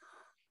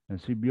 The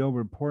CBO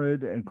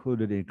reported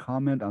included a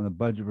comment on the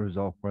budget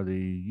result for the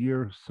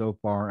year so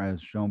far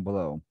as shown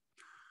below.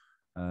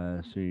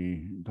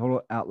 See,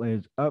 total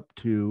outlays up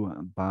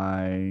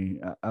by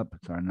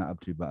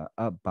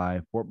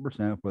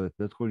 4% for the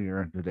fiscal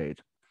year to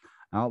date.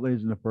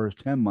 Outlays in the first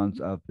 10 months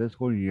of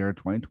fiscal year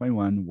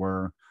 2021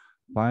 were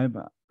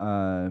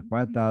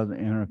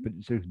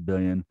 5,856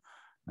 billion,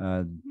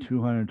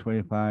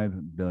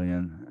 225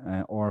 billion,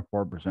 or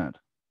 4%.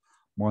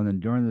 More than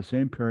during the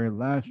same period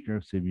last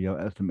year,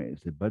 CBO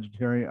estimates the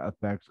budgetary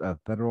effects of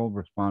federal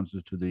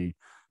responses to the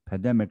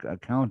pandemic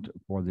account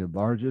for the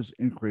largest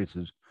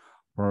increases.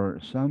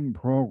 For some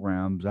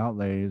programs,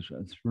 outlays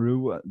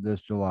through this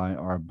July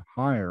are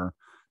higher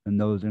than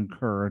those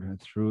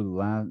incurred through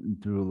last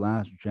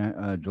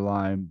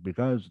July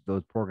because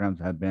those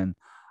programs have been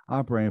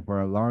operating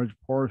for a large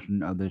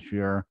portion of this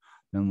year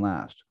than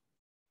last.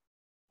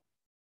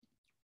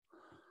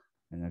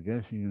 And I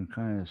guess you can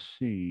kind of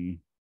see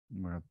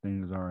where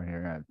things are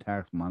here at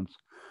tax months.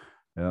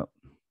 Yep.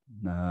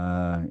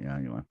 Yeah,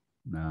 anyway.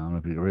 No, I don't know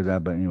if you can read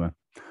that, but anyway.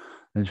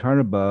 The chart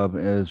above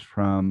is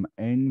from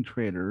Ang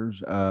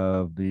Traders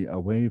of the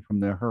Away from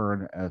the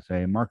Herd as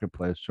a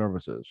marketplace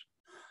services.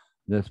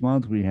 This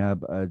month we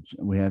have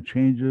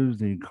changes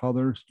the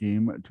color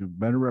scheme to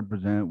better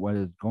represent what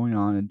is going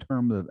on in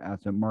terms of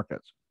asset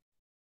markets.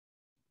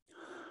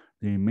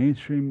 The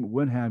mainstream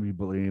would have you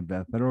believe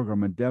that federal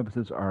government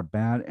deficits are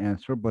bad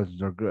and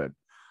surpluses are good.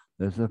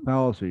 This is a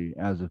fallacy,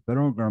 as the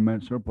federal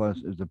government surplus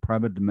is the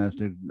private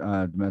domestic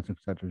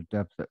sector's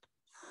deficit.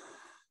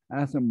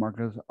 Asset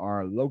markets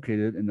are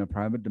located in the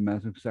private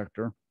domestic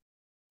sector,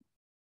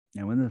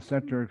 and when the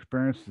sector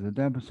experiences a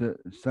deficit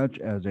such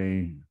as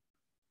a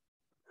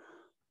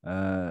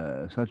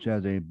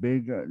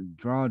big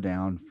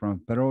drawdown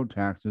from federal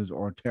taxes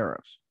or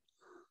tariffs,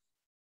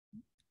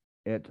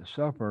 it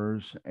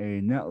suffers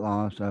a net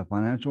loss of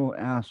financial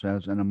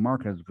assets and the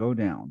markets go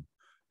down.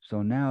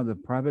 So now the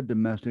private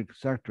domestic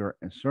sector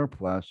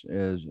surplus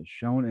is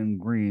shown in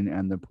green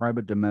and the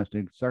private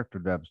domestic sector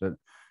deficit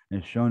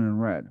is shown in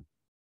red.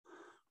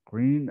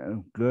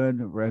 Green,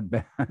 good, red,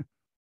 bad.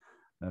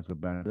 Let's go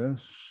back to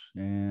this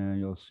and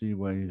you'll see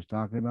what he's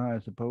talking about, I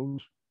suppose.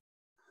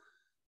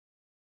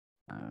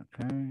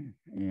 Okay,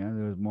 yeah,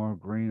 there's more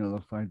green, it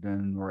looks like,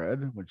 than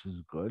red, which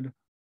is good.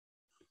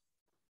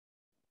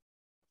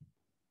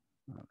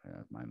 Okay,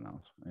 that's my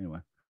mouse. Anyway,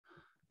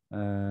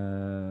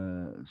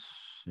 let's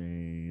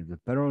see. The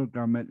federal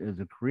government is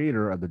the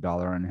creator of the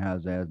dollar and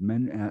has as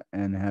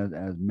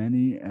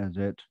many as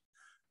it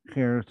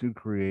cares to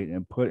create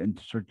and put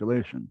into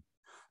circulation.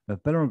 The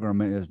federal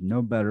government is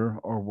no better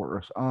or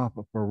worse off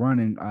for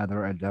running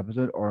either a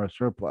deficit or a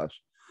surplus.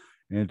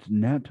 Its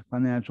net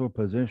financial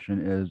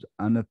position is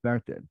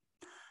unaffected.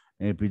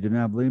 If you do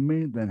not believe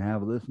me, then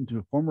have a listen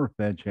to former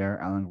Fed Chair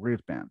Alan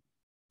Greenspan.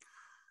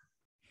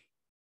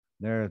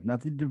 There is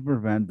nothing to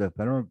prevent the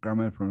federal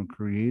government from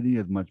creating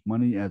as much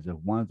money as it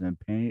wants and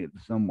paying it to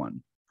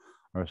someone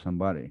or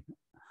somebody.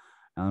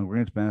 Alan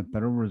Greenspan,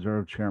 Federal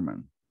Reserve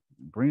Chairman.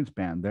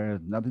 Greenspan, there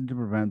is nothing to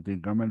prevent the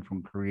government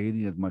from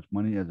creating as much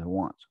money as it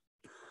wants.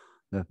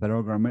 The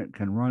federal government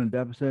can run a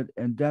deficit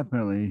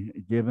indefinitely,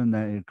 given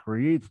that it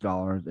creates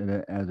dollars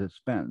as it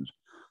spends.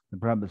 The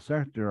private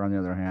sector, on the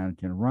other hand,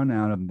 can run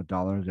out of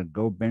dollars and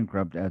go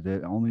bankrupt as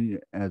it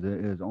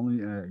is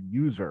only a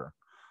user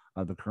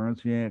of the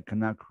currency and it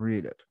cannot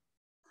create it.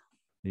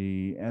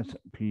 The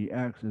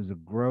SPX is a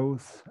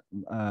growth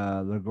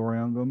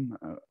logarithm,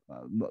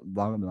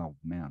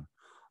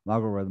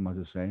 logarithm, I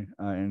should say,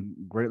 and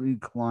greatly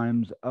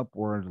climbs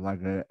upwards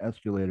like an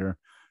escalator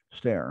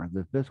stair.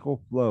 The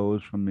fiscal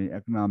flows from the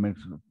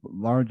economic's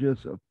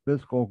largest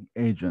fiscal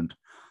agent,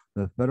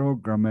 the federal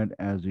government,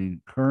 as the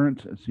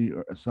currency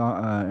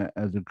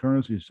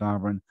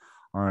sovereign,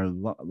 are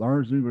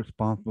largely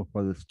responsible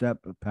for the step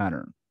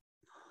pattern.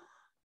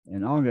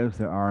 In August,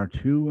 there are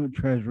two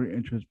Treasury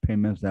interest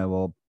payments that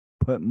will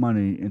put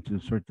money into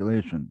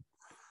circulation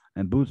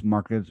and boost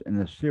markets in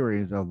a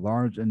series of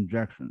large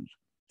injections.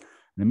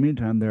 In the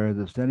meantime, there is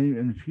a steady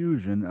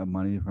infusion of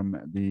money from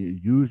the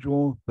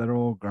usual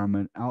federal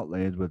government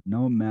outlays with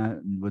no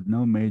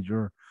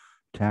major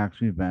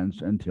tax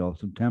events until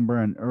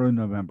September and early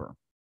November.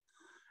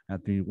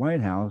 At the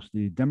White House,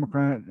 the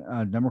Democratic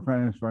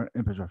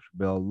infrastructure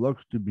bill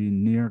looks to be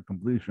near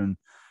completion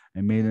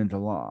and made into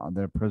law.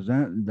 The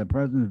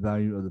president's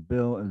value of the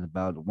bill is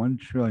about $1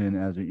 trillion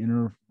as the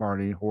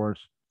inter-party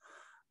horse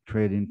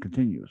trading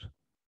continues.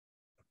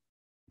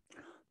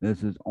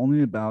 This is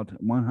only about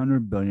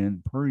 100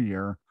 billion per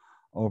year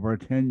over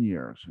 10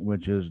 years,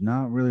 which is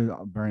not really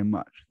very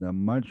much. The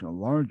much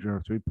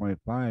larger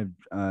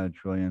 3.5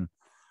 trillion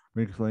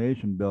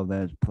reconciliation bill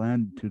that is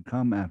planned to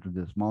come after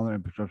the smaller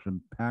infrastructure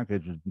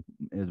package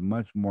is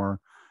much more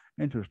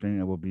interesting.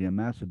 It will be a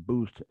massive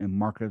boost in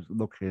markets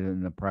located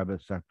in the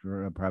private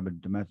sector,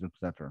 private domestic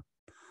sector.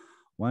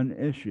 One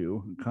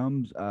issue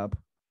comes up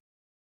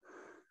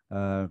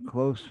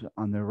close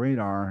on the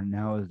radar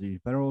now is the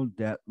federal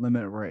debt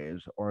limit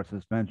raise or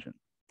suspension.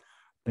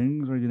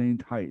 Things are getting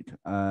tight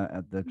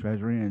at the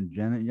Treasury, and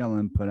Janet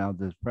Yellen put out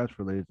this press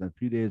release a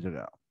few days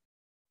ago.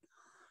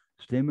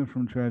 Statement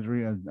from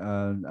Treasury,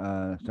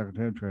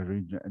 Secretary of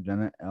Treasury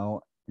Janet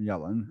L.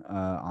 Yellen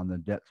on the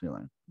debt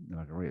ceiling. If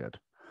I can read it.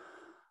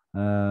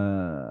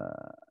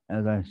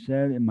 As I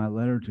said in my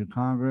letter to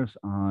Congress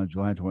on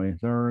July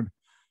 23rd,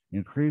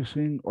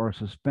 increasing or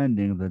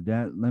suspending the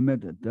debt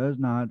limit does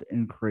not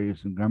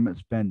increase government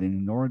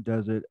spending, nor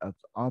does it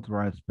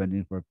authorize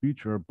spending for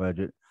future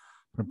budget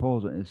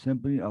proposals. It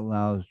simply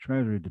allows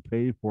Treasury to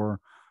pay for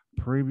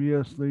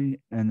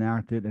previously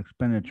enacted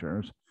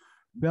expenditures.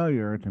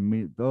 Failure to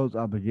meet those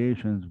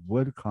obligations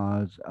would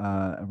cause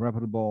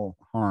irreparable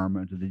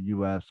harm to the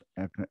U.S.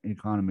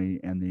 economy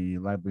and the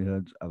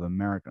livelihoods of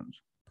Americans.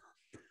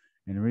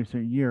 In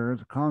recent years,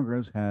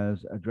 Congress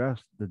has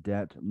addressed the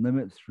debt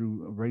limits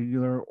through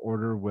regular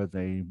order with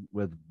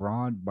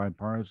broad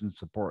bipartisan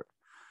support.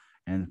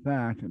 In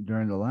fact,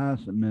 during the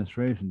last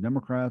administration,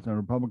 Democrats and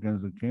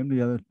Republicans came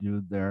together to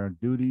do their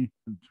duty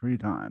 3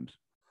 times.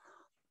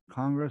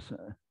 Congress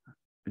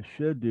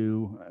should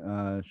do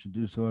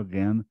so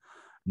again.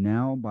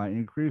 now by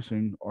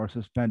increasing or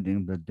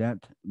suspending the debt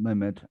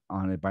limit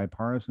on a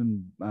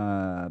bipartisan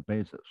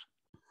basis.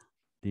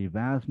 The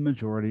vast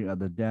majority of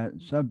the debt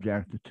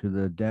subject to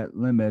the debt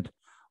limit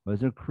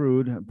was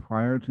accrued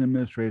prior to the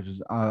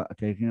administration's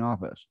taking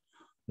office.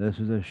 This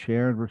is a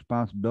shared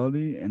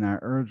responsibility, and I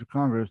urge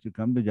Congress to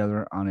come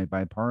together on a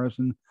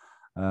bipartisan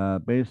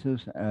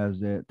basis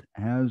as it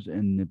has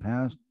in the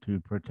past to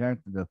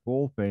protect the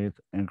full faith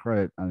and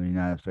credit of the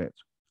United States.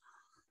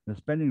 The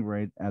spending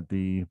rate at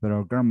the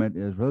federal government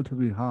is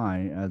relatively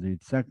high, as the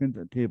second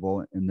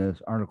table in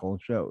this article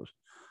shows.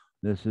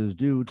 This is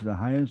due to the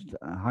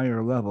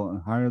higher level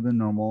and higher than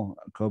normal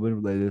COVID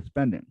related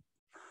spending,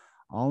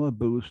 all a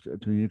boost to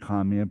the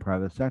economy and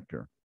private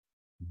sector.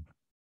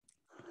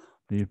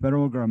 The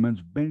federal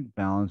government's bank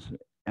balance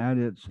at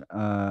its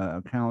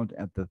account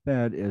at the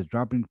Fed is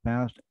dropping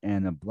fast,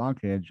 and a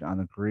blockage on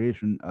the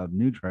creation of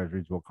new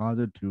treasuries will cause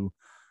it to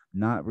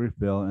not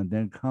refill. And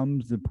then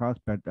comes the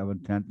prospect of a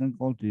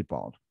technical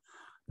default.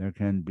 There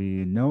can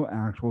be no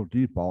actual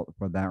default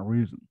for that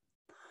reason.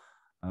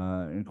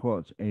 In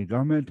quotes, a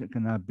government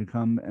cannot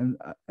become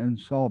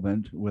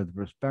insolvent with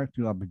respect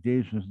to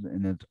obligations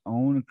in its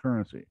own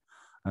currency.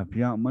 A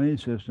fiat money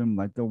system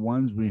like the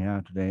ones we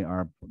have today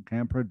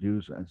can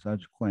produce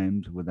such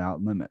claims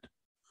without limit.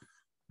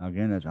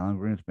 Again, that's Alan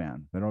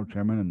Greenspan, federal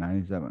chairman in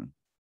 97.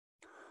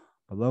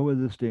 Below is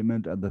a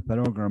statement of the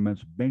federal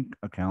government's bank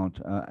account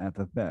at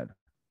the Fed.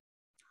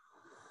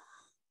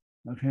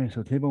 Okay,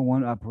 so table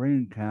one,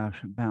 operating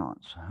cash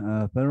balance.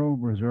 Federal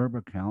Reserve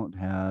account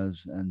has,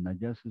 and I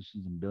guess this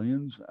is in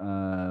billions,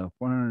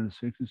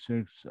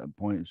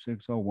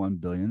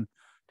 466.601 billion.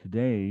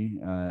 Today,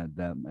 at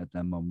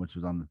that moment, which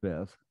was on the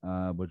 5th,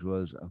 which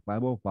was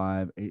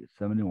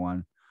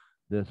 505,871.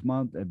 This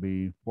month, it'd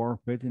be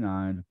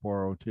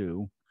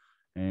 459,402.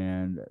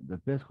 And the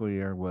fiscal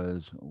year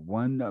was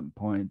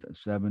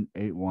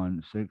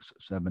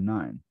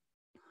 1.781679.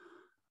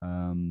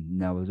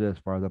 Now, was this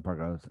as far as the part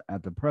goes.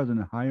 At the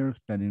present higher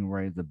spending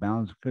rate, the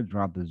balance could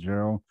drop to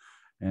zero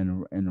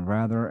in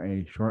rather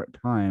a short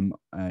time,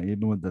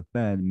 even with the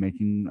Fed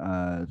making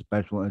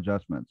special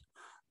adjustments.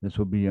 This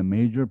will be a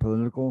major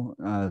political,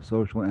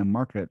 social, and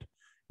market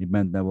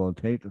event that will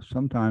take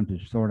some time to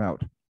sort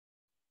out.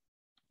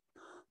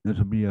 This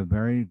will be a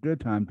very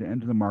good time to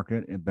enter the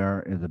market if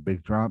there is a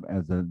big drop,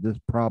 as this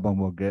problem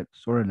will get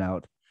sorted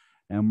out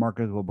and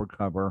markets will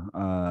recover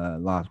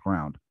lost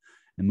ground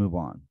and move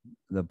on.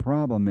 The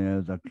problem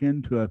is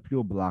akin to a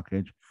fuel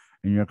blockage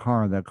in your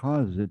car that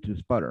causes it to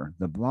sputter.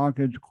 The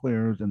blockage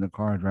clears and the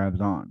car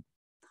drives on.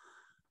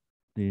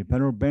 The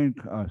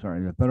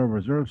the Federal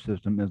Reserve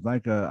System is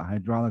like a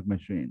hydraulic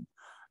machine.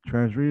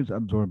 Treasuries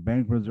absorb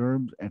bank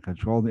reserves and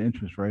control the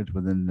interest rates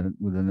within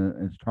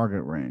its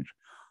target range.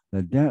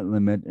 The debt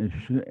limit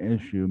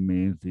issue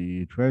means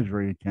the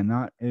Treasury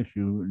cannot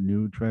issue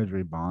new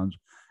Treasury bonds,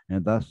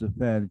 and thus the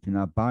Fed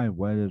cannot buy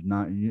what is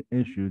not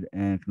issued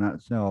and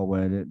cannot sell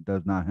what it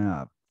does not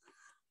have.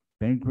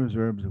 Bank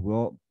reserves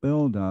will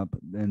build up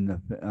in the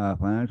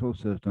financial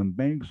system.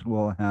 Banks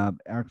will have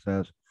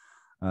access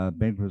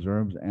bank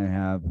reserves and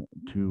have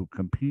to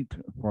compete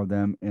for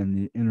them in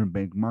the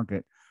interbank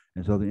market.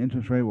 And so the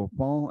interest rate will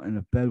fall, and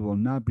the Fed will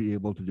not be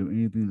able to do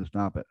anything to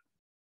stop it.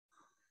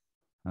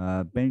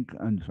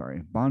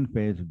 Bond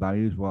phase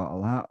values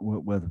will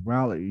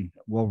rally.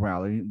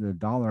 The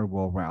dollar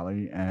will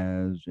rally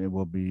as it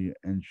will be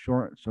in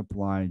short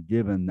supply,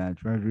 given that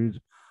treasuries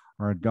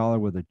are a dollar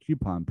with a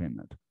coupon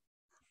payment.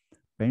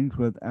 Banks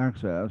with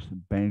excess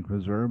bank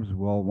reserves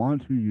will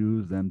want to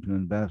use them to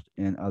invest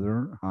in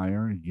other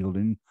higher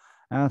yielding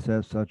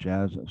assets such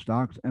as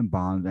stocks and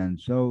bonds, and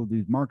so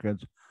these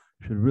markets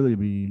should really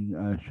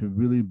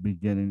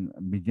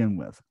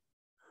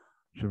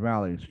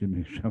rally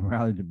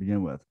to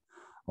begin with.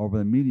 Over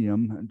the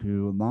medium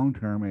to long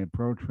term, a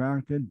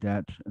protracted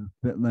debt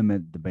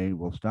limit debate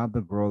will stop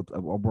the growth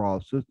of overall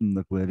system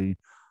liquidity,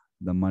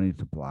 the money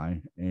supply.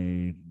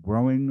 A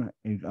growing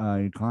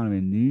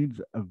economy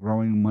needs a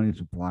growing money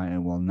supply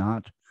and will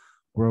not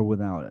grow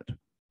without it.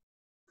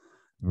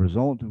 The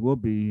result will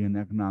be an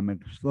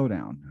economic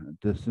slowdown,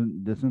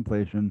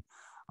 disinflation,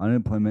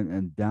 unemployment,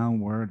 and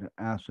downward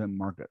asset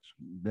markets.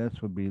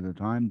 This would be the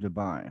time to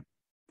buy.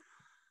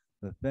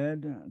 The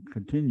Fed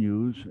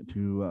continues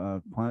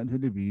to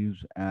quantitative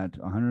ease at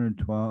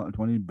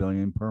 120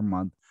 billion per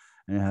month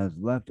and has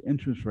left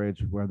interest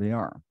rates where they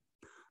are.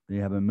 They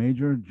have a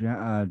major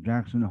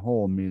Jackson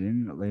Hole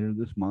meeting later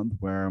this month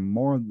where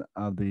more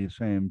of the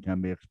same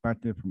can be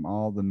expected from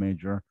all the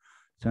major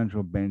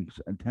central banks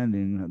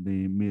attending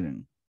the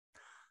meeting.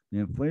 The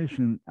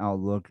inflation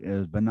outlook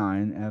is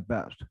benign at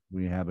best.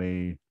 We have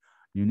a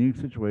unique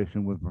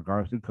situation with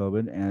regards to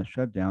COVID and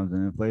shutdowns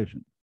and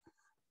inflation.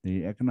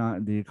 The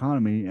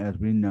economy, as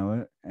we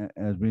know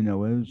is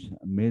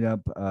made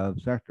up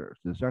of sectors.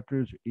 The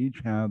sectors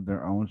each have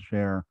their own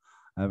share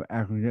of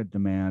aggregate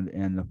demand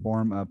in the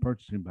form of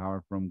purchasing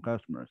power from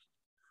customers.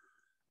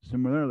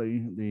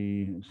 Similarly,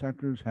 the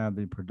sectors have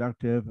the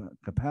productive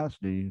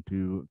capacity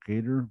to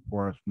cater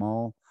for a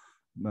small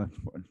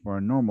for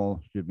a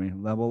normal,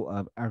 level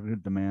of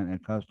aggregate demand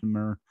and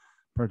customer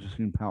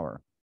purchasing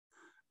power.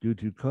 Due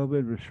to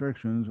COVID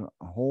restrictions,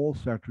 whole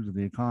sectors of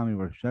the economy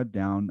were shut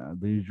down: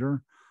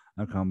 leisure,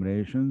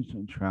 accommodations,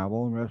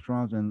 travel,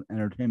 restaurants, and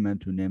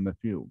entertainment, to name a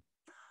few.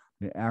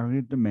 The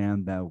aggregate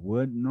demand that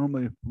would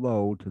normally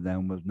flow to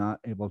them was not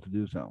able to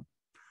do so.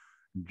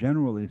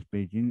 Generally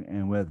speaking,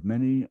 and with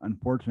many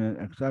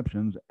unfortunate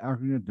exceptions,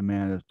 aggregate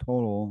demand as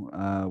total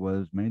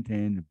was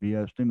maintained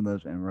via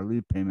stimulus and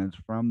relief payments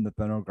from the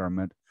federal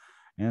government,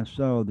 and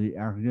so the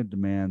aggregate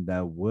demand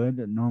that would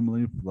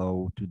normally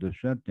flow to the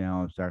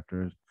shutdown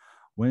sectors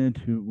went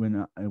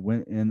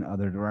in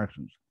other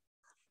directions.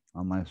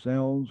 Online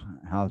sales,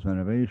 house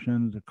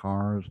renovations,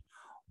 cars,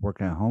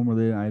 work at home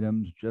related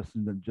items, just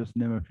to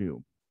name a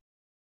few.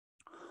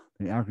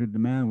 The aggregate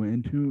demand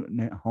went into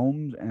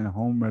homes and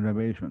home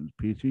renovations,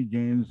 PC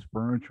games,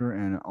 furniture,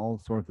 and all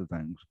sorts of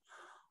things.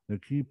 The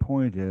key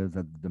point is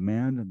that the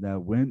demand that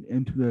went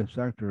into the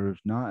sectors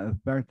not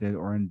affected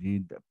or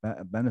indeed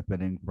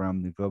benefiting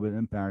from the COVID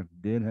impact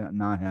did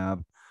not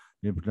have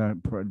the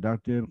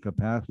productive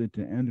capacity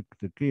to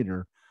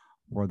cater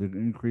for the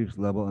increased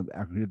level of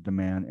aggregate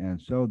demand,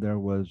 and so there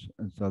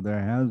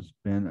has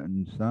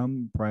been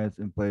some price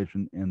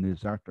inflation in these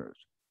sectors.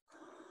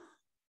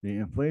 The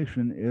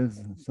inflation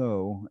is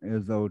though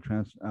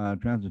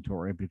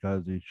transitory,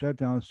 because the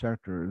shutdown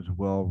sectors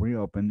will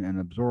reopen and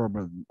absorb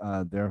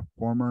their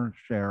former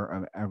share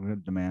of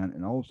aggregate demand,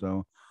 and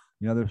also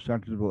the other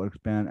sectors will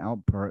expand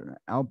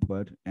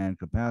output and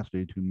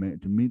capacity to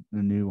meet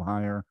the new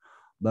higher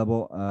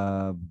level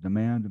of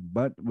demand,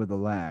 but with a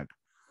lag.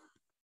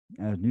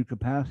 As new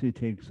capacity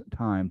takes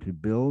time to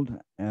build,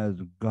 as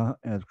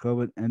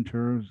COVID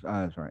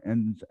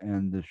ends,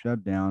 and the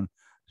shutdown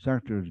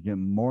sectors get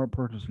more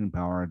purchasing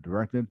power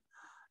directed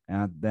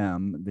at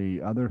them,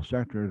 the other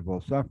sectors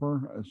will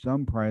suffer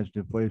some price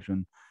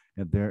deflation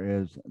if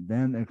there is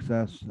then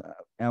excess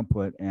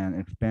output and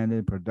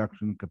expanded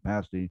production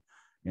capacity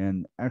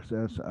in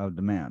excess of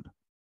demand.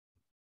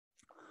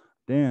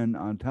 Then,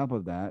 on top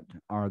of that,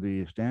 are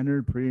the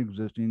standard pre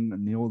existing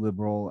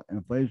neoliberal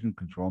inflation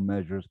control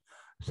measures,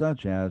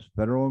 such as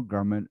federal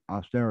government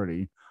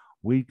austerity,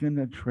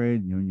 weakened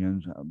trade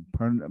unions,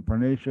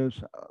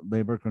 pernicious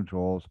labor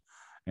controls,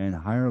 and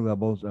higher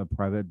levels of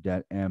private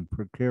debt and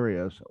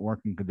precarious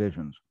working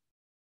conditions.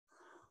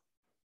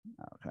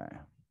 Okay.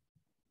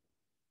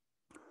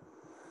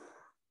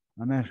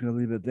 I'm actually going to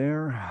leave it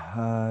there.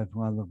 If you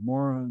want to look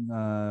more,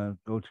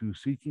 go to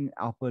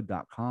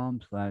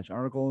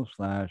seekingalpha.com/articles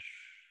slash,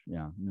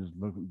 yeah, just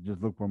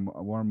look for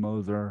Warren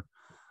Moser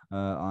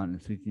on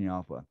Seeking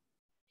Alpha.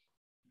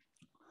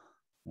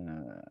 Let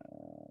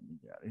me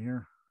get out of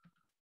here.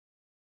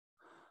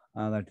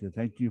 I'd like to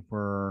thank you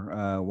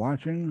for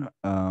watching,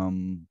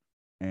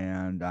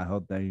 and I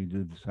hope that you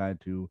do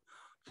decide to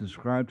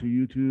subscribe to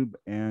YouTube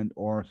and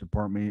or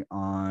support me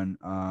on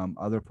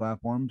other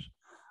platforms.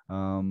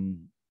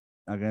 Um,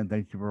 Again,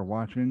 thank you for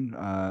watching.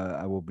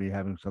 I will be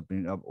having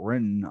something up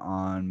written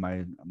on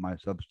my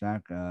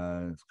Substack.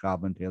 It's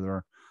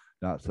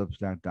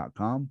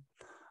goblintaylor.substack.com.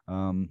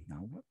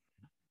 Now what?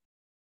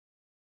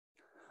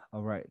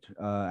 All right.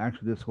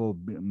 Actually, this will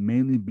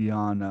mainly be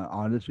on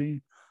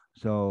Odyssey.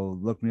 So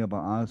look me up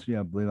on Odyssey.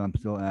 I believe I'm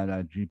still at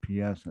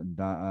GPS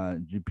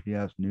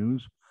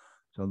News.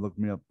 So look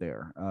me up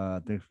there.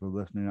 Thanks for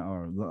listening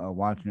or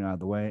watching out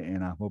of the way,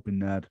 and I'm hoping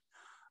that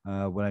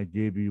what I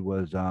gave you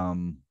was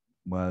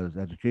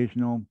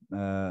educational,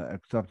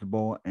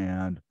 acceptable,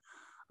 and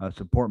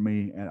support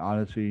me at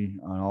Odyssey,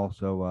 and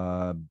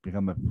also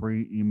become a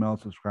free email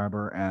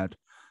subscriber at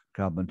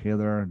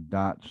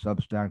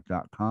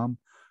calvintaylor.substack.com.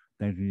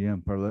 Thank you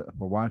again for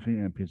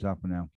watching, and peace out for now.